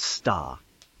sports star.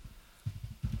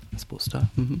 A sports star.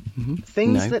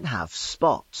 Things that have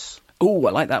spots. Oh,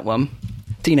 I like that one.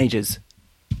 Teenagers.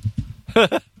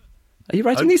 Are you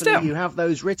writing these down? You have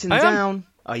those written down.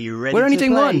 Are you ready? We're only to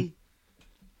doing play? one.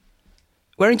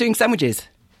 We're only doing sandwiches.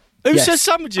 Who says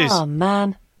sandwiches? Oh,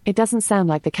 man. It doesn't sound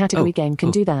like the category game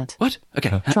can do that. What?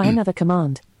 Okay. Try another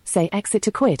command. Say exit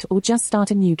to quit or just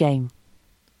start a new game.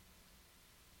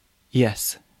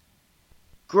 Yes.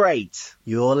 Great.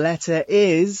 Your letter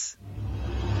is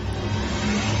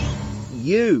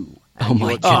U. Oh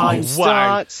my God. Time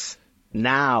starts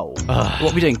now. What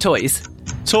are we doing? Toys?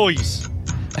 Toys.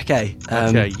 Okay.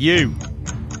 Okay, you.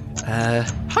 I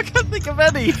can't think of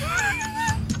any.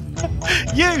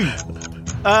 You.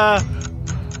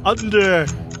 Under.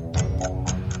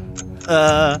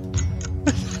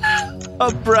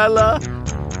 Umbrella.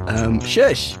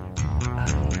 Shush.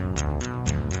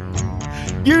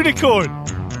 Unicorn.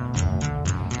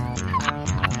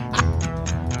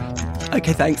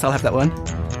 Okay, thanks. I'll have that one.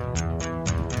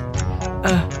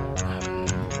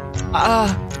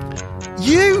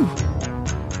 You.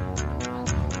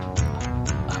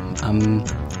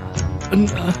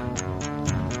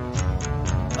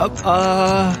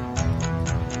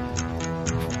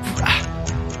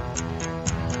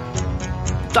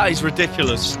 That is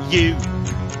ridiculous. You.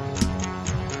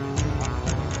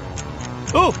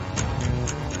 Oh.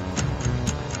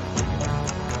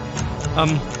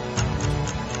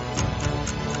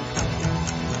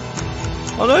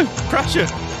 Oh no, Crasher.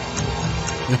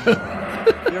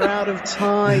 You're out of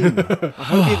time. I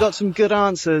hope you got some good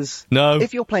answers. No.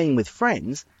 If you're playing with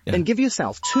friends, then give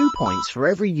yourself 2 points for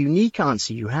every unique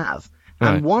answer you have,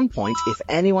 and 1 point if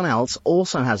anyone else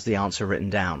also has the answer written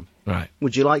down. Right.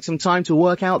 Would you like some time to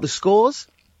work out the scores?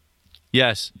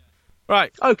 Yes.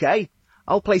 Right. Okay.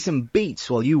 I'll play some beats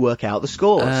while you work out the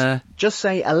scores. Just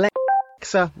say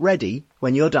Alexa ready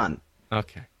when you're done.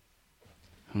 Okay.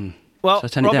 Well, Shall I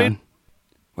turn Robin, it down?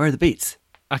 Where are the beats?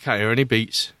 I can't hear any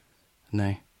beats.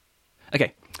 No.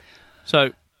 Okay.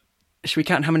 So, should we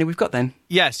count how many we've got then?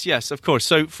 yes, of course.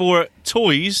 So for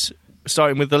toys,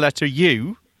 starting with the letter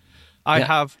U, I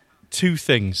have 2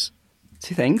 things.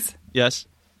 2 things? Yes.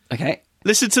 Okay.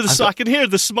 Listen to the... I can hear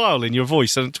the smile in your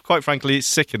voice, and quite frankly, it's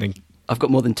sickening. I've got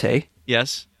more than 2.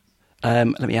 Yes.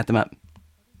 Let me add them up.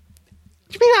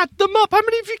 You mean add them up? How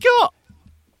many have you got?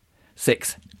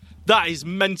 6. That is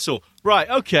mental. Right,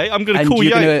 okay, I'm going to call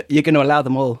you out. You're going to allow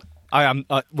them all. I am.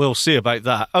 We'll see about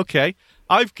that. Okay,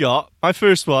 I've got my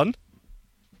first one.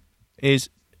 is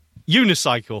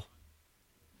unicycle.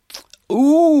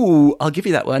 Ooh, I'll give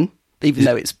you that one, even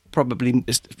though it's probably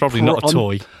not a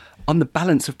toy. On the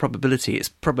balance of probability, it's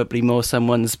probably more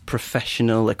someone's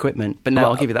professional equipment. But no,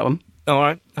 I'll give you that one. All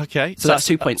right, okay. So that's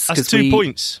 2 points. That's 2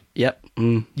 points. Yep.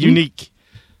 Mm-hmm. Unique.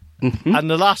 Mm-hmm. And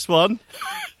the last one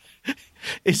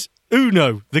is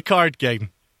Uno, the card game.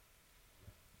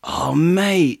 Oh,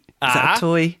 mate. Is that a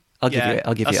toy? I'll give you it.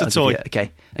 That's a toy.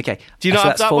 Okay. Do you not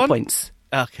have that's that 4 one? points.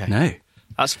 Okay. No.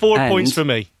 That's 4 points for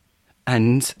me.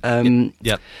 And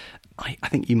yeah. I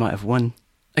think you might have won.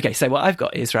 Okay, so what I've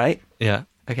got is, right? Yeah.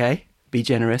 Okay, be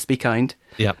generous, be kind.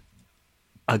 Yeah.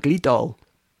 Ugly doll.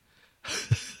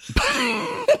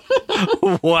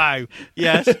 Wow.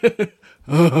 Yes.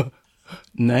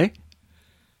 No?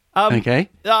 Okay.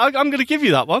 I'm going to give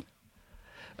you that one.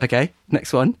 Okay,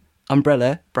 next one.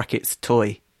 Umbrella, brackets,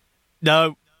 toy.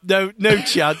 No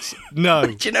chance. No.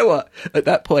 Do you know what? At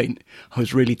that point, I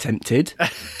was really tempted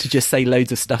to just say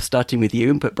loads of stuff starting with you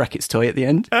and put brackets, toy at the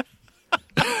end.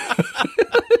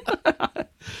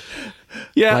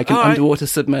 Yeah, like an underwater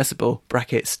submersible,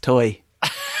 brackets, toy.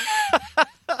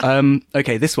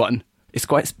 Okay, this one is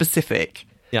quite specific,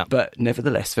 but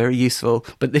nevertheless very useful.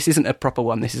 But this isn't a proper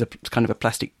one. This is a kind of a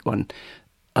plastic one.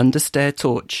 Understair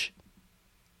torch.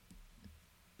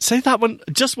 Say that one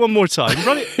just one more time.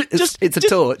 Run it. It's a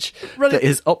torch that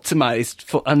is optimised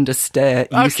for understair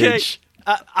usage.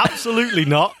 Absolutely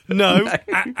not. No. No.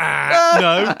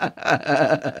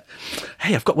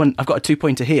 Hey, I've got one. I've got a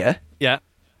 2-pointer here. Yeah.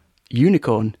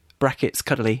 Unicorn, brackets,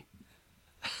 cuddly.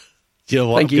 You know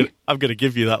what? Thank you. I'm going to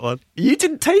give you that one. You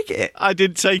didn't take it. I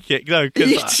didn't take it. No.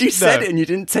 You said it and you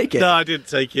didn't take it. No, I didn't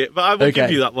take it. But I will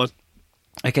give you that one.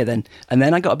 Okay, then. And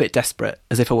then I got a bit desperate,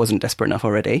 as if I wasn't desperate enough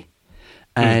already.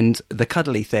 And the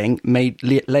cuddly thing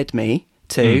led me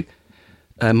to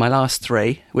my last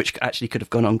 3, which actually could have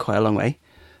gone on quite a long way.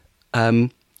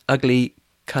 Ugly,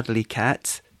 cuddly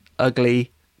cat.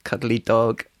 Ugly, cuddly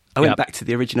dog. I went back to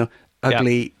the original.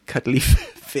 Ugly, cuddly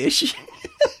fish.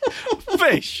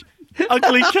 Fish?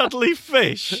 Ugly, cuddly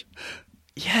fish?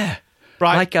 Yeah.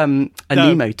 Right. Like a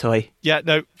Nemo toy. Yeah,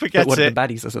 no, forget it. But one of the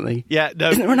baddies or something. Yeah, no.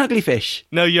 Isn't there an ugly fish?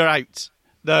 No, you're out.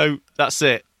 No, that's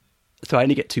it. So I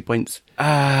only get 2 points.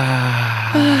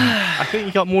 I think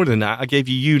you got more than that. I gave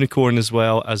you unicorn as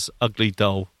well as ugly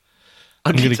doll.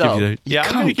 Ugly doll? I'm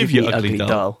going to give you ugly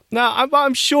doll. No,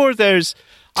 I'm sure there's...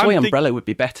 Toy umbrella would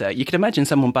be better. You could imagine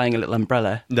someone buying a little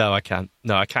umbrella. No, I can't.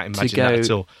 No, I can't imagine that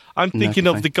at all. I'm thinking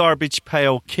of the Garbage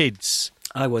Pail Kids.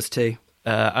 I was too.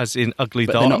 As in ugly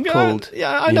but doll. They're not called.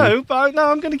 Yeah, I know, but no,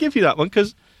 I'm going to give you that one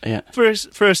because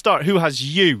for a start, who has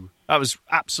you? That was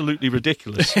absolutely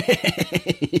ridiculous.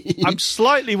 I'm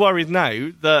slightly worried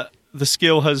now that the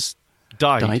skill has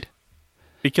died.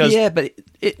 Because but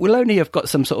it will only have got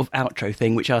some sort of outro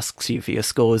thing which asks you for your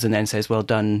scores and then says, well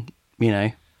done,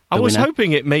 I was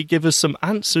hoping it may give us some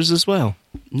answers as well.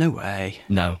 No way.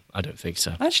 No, I don't think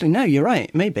so. Actually, no, you're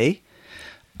right. Maybe.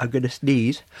 I'm going to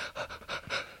sneeze.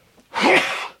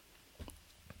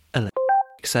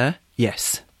 Alexa,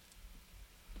 yes.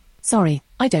 Sorry,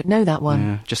 I don't know that one.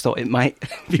 Yeah, just thought it might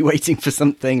be waiting for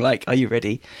something like, are you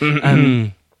ready?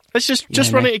 Let's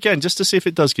just run it again, just to see if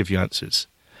it does give you answers.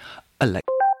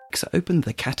 Alexa, open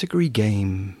the category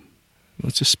game.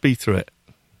 Let's just speed through it.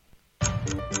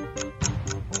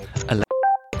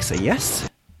 Alexa, yes.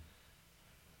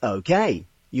 Okay,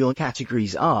 your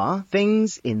categories are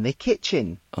things in the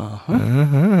kitchen. Oh,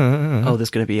 there's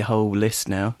going to be a whole list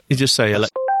now. You just say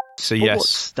Alexa, yes.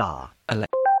 Star.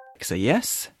 Alexa,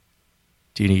 yes.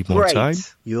 Do you need more time?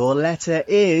 Your letter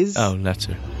is... Oh,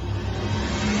 letter.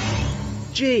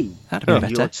 G. That'd be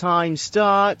better. Your time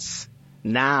starts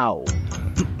now.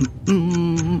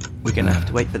 We're going to have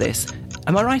to wait for this.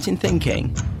 Am I right in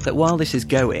thinking that while this is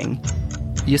going,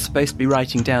 you're supposed to be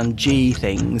writing down G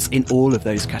things in all of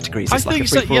those categories? It's I think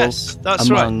so, yes, that's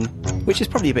right. Which is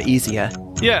probably a bit easier.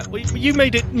 Yeah, well, you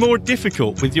made it more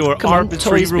difficult with your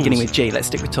arbitrary toys rules. Beginning with G. Let's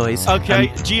stick with toys.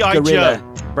 Okay, G.I. Gorilla,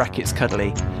 Joe. Brackets,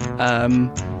 cuddly.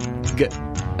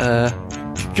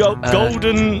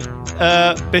 Golden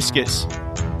biscuits.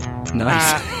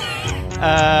 Nice.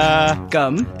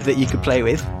 Gum that you could play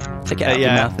with. Take it out of your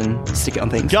mouth and stick it on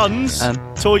things. Guns.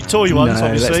 Toy ones, no,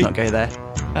 obviously. Let's not go there.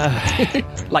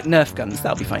 Like Nerf guns,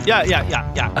 that'll be fine. Yeah.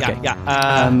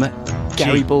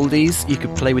 Gary Baldies, you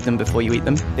could play with them before you eat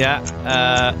them. Yeah.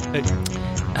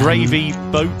 Gravy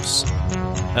boats.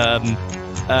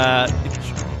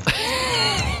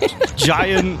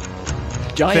 Giant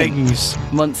things.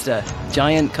 Monster.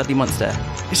 Giant cuddly monster.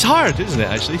 It's hard, isn't it,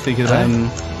 actually, thinking about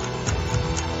it?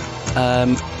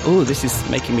 Oh, this is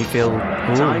making me feel...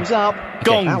 Ooh. Time's up.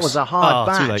 Gongs. That was a hard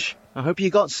Too late. batch. I hope you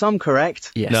got some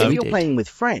correct. Yes, No. If we you're did. playing with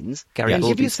friends, Gary then give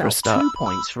Goldie's for a yourself start. 2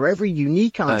 points for every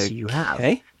unique answer you have.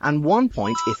 Okay. And 1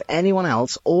 point if anyone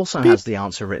else also has the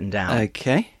answer written down.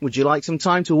 Okay. Would you like some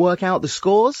time to work out the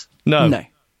scores? No. No.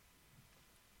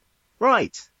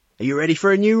 Right. Are you ready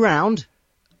for a new round?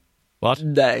 What?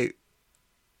 No.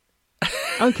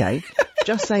 Okay.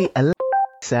 Just say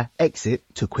Alexa, exit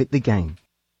to quit the game.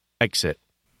 Exit.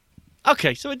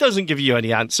 Okay, so it doesn't give you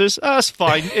any answers. That's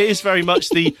fine. It is very much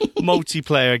the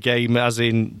multiplayer game, as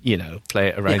in, play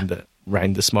it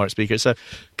around the smart speaker. So,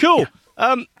 cool.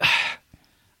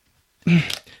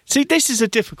 See, this is a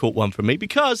difficult one for me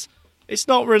because it's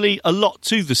not really a lot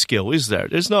to the skill, is there?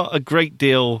 There's not a great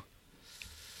deal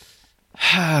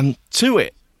to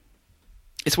it.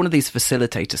 It's one of these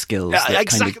facilitator skills. Yeah, that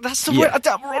exactly. Kind of, That's the word.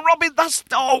 Robin,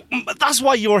 that's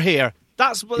why you're here.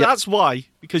 That's why,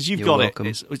 because you've You're got welcome.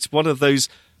 it. It's one of those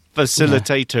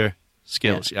facilitator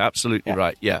skills. You're absolutely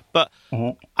right. Yeah, but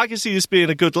I can see this being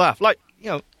a good laugh. Like,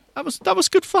 that was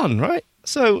good fun, right?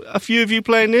 So a few of you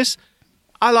playing this,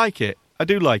 I like it. I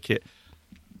do like it.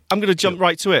 I'm going to jump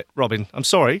right to it, Robin. I'm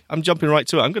sorry. I'm jumping right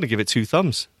to it. I'm going to give it 2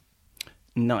 thumbs.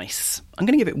 Nice. I'm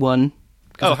going to give it 1.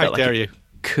 Oh, how dare you.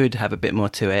 Could have a bit more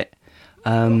to it.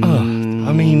 I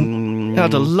mean, it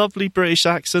had a lovely British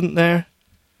accent there.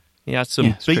 He had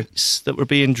some beats that were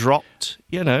being dropped.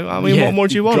 What more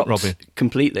do you want, Robin?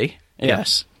 Completely. Yeah.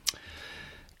 Yes.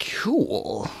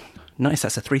 Cool. Nice.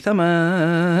 That's a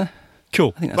 3-thumber.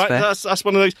 Cool. I think that's fair. That's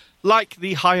one of those. Like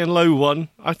the high and low one,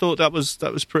 I thought that was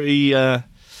pretty. I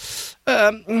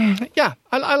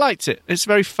liked it. It's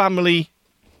very family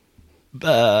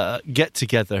get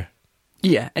together.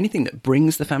 Yeah. Anything that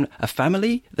brings the family. A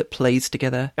family that plays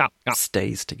together Yeah.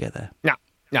 stays together. Yeah.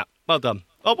 Well done.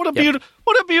 Oh, what a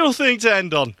beautiful thing to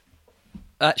end on.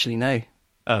 Actually, no.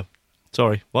 Oh,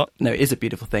 sorry. What? No, it is a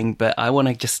beautiful thing, but I want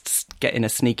to just get in a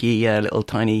sneaky little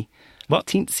tiny,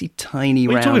 teensy tiny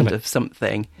What are you talking round about? of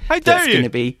something. How dare that's you? Going to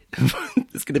be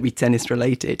that's going to be tennis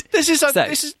related. This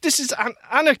is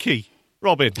anarchy,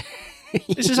 Robin.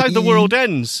 This is how the world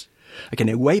ends. Okay,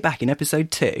 now way back in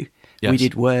episode 2, Yes. we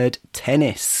did word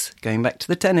tennis. Going back to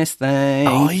the tennis thing.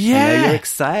 Oh, yeah. I know you're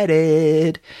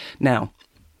excited. Now,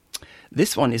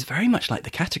 this one is very much like the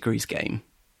categories game,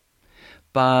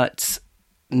 but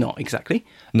not exactly.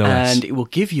 No less. And it will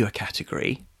give you a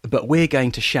category, but we're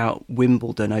going to shout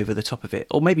Wimbledon over the top of it,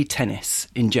 or maybe tennis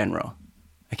in general.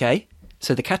 Okay?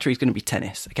 So the category is going to be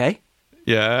tennis, okay?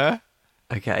 Yeah.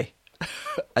 Okay.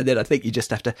 And then I think you just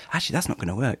have to... Actually, that's not going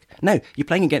to work. No, you're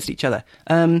playing against each other.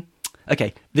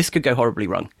 Okay, this could go horribly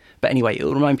wrong. But anyway,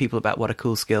 it'll remind people about what a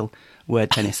cool skill word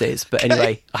tennis is. But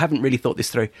anyway, I haven't really thought this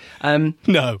through.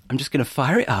 No. I'm just going to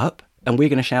fire it up, and we're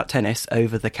going to shout tennis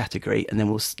over the category, and then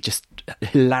we'll just...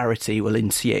 hilarity will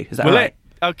ensue. Is that Will right?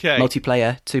 it? Okay.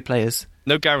 Multiplayer, 2 players.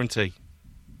 No guarantee.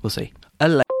 We'll see.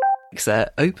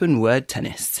 Alexa, open word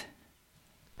tennis.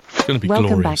 It's going to be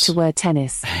Welcome glorious. back to Word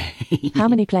Tennis. How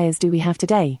many players do we have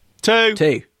today? 2.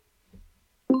 2.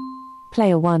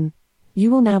 Player 1.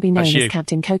 You will now be known That's you. as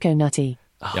Captain Coco Nutty.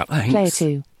 Oh, Yep. thanks. Player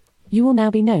 2. You will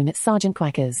now be known as Sergeant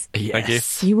Quackers.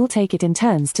 Yes. You will take it in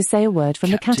turns to say a word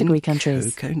from the category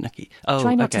countries. Coco Nucky. Oh,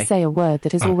 Try not okay. to say a word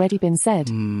that has already been said.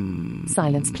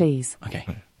 Silence, please. Okay.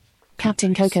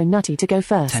 Captain Coco Nutty to go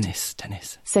first.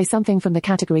 Tennis. Say something from the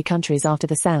category countries after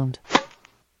the sound.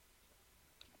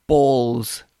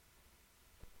 Balls.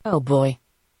 Oh boy.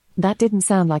 That didn't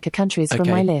sound like a countries from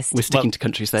my list. We're sticking to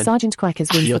countries then. Sergeant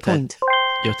Quackers wins Your the turn. point.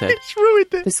 Your turn. It's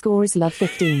ruined it. The score is love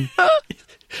 15.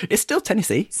 It's still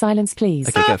Tennessee. Silence, please.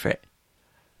 Okay, go for it.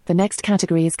 The next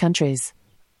category is countries.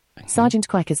 Sergeant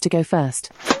Quackers to go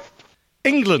first.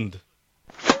 England.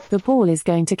 The ball is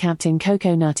going to Captain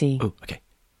Coco Nutty. Oh, okay.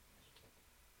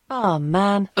 Oh,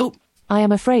 man. Oh, I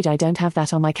am afraid I don't have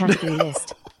that on my category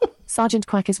list. Sergeant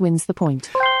Quackers wins the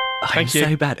point. I'm Thank you.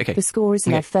 so bad. Okay. The score is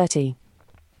love 30.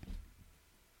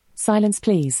 Silence,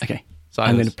 please. Okay. Silence.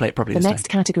 I'm going to play it properly The this next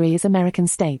category is American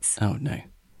states. time. Oh, no.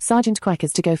 Sergeant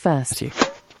Quackers to go first. That's you.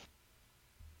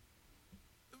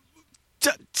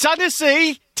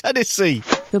 Tennessee.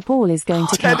 The ball is going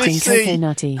to Captain Tennessee. Coco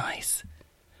Nutty. Nice.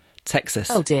 Texas.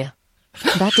 Oh dear.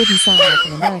 That didn't sound like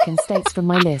an American states from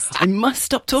my list. I must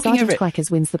stop talking Sergeant over it. Quackers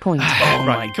wins the point. Oh,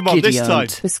 Right, my come on, this giddy time.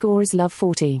 aunt. The score is love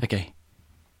 40. Okay.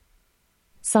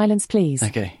 Silence, please.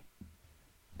 Okay.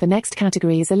 The next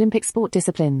category is Olympic sport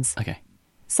disciplines. Okay.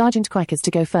 Sergeant Quackers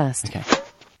to go first. Okay.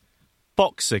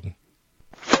 Boxing.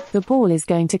 The ball is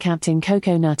going to Captain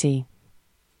Coco Nutty.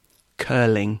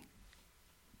 Curling.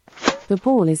 The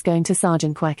ball is going to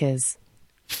Sergeant Quackers.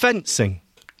 Fencing.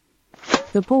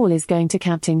 The ball is going to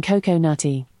Captain Coco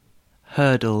Nutty.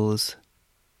 Hurdles.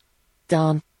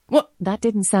 Darn. What? That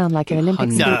didn't sound like an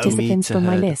Olympic sport disciplines from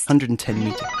my list. 110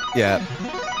 metre. Yeah.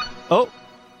 Oh,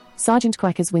 Sergeant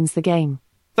Quackers wins the game.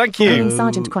 thank Following you.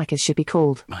 Sergeant Quackers should be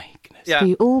called My goodness. Yeah.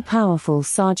 the all-powerful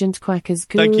Sergeant Quackers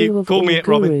Guru Thank you. of Call all me it,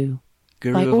 Guru Robin.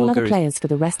 Guru by of all all other gurus. players for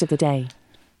the rest of the day.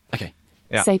 Okay.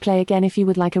 Yeah. Say play again if you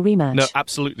would like a rematch. No,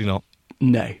 absolutely not.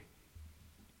 No.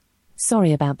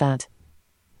 Sorry about that.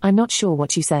 I'm not sure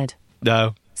what you said.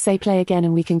 No. Say play again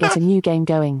and we can get a new game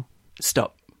going.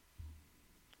 Stop.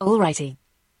 Alrighty.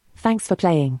 Thanks for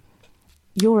playing.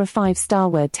 You're a 5-star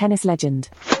word tennis legend.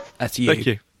 That's you. Thank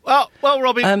you. Well,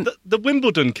 Robin, the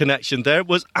Wimbledon connection there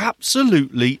was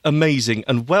absolutely amazing,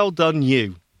 and well done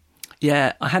you.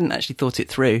 Yeah, I hadn't actually thought it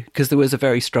through because there was a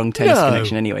very strong tennis No.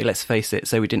 connection anyway, let's face it,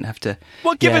 so we didn't have to...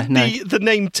 Well, given Yeah, no. the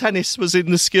name tennis was in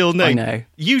the skill name, I know.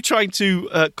 you trying to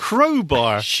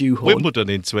crowbar Shoehorn. Wimbledon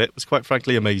into it was quite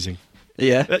frankly amazing.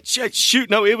 Yeah.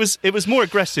 No, it was more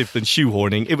aggressive than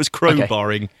shoehorning. It was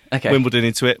crowbarring Okay. Wimbledon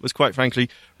into it. It was quite frankly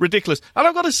ridiculous. And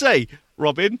I've got to say,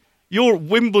 Robin, your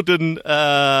Wimbledon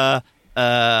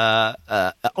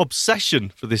obsession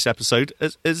for this episode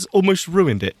has almost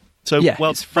ruined it. So Yeah,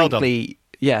 well, it's well done. frankly,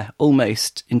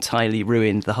 almost entirely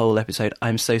ruined the whole episode.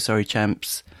 I'm so sorry,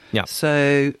 champs. Yeah.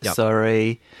 So Yeah.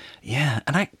 sorry. Yeah,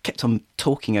 and I kept on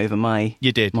talking over my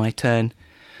You did. my turn.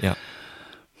 Yeah.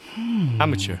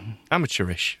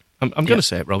 Amateurish. I'm going to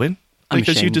say it, Robin, I'm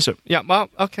because you ashamed. deserve. Yeah. Well,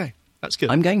 okay, that's good.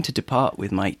 I'm going to depart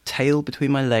with my tail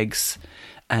between my legs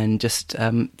and just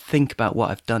think about what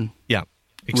I've done. Yeah.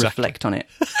 Exactly. Reflect on it.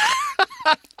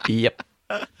 Yep.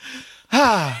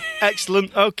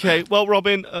 Excellent. Okay. Well,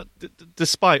 Robin,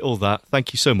 despite all that,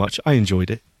 thank you so much. I enjoyed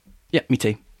it. Yep, me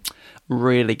too.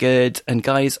 Really good. And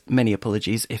guys, many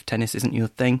apologies if tennis isn't your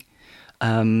thing,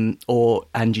 or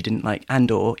you didn't like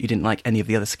any of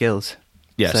the other skills.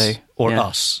 Yes. So, or yeah.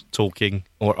 us talking,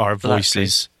 or our Well, that's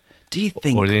voices, Do you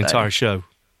think or the though, entire show.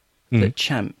 that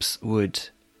champs would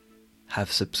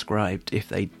have subscribed if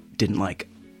they didn't like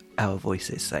our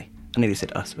voices? Say, I know they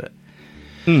said us, but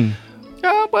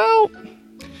Well,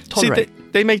 tolerate. see,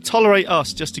 they may tolerate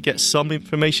us just to get some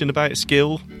information about a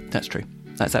skill. That's true.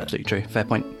 That's absolutely true. Fair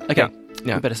point. Okay,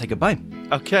 Yeah. we better say goodbye.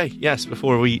 Okay, yes,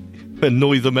 before we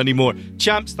annoy them anymore.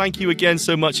 Champs, thank you again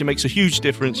so much. It makes a huge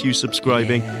difference, you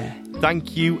subscribing. Yeah.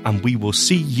 Thank you, and we will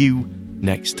see you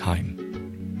next time.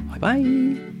 Bye bye.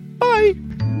 Bye.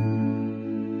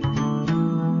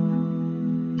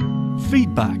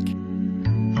 Feedback.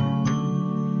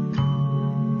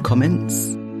 Comments.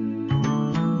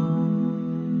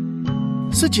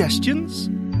 Suggestions.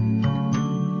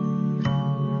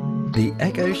 The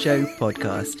Echo Show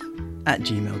Podcast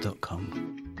 @gmail.com.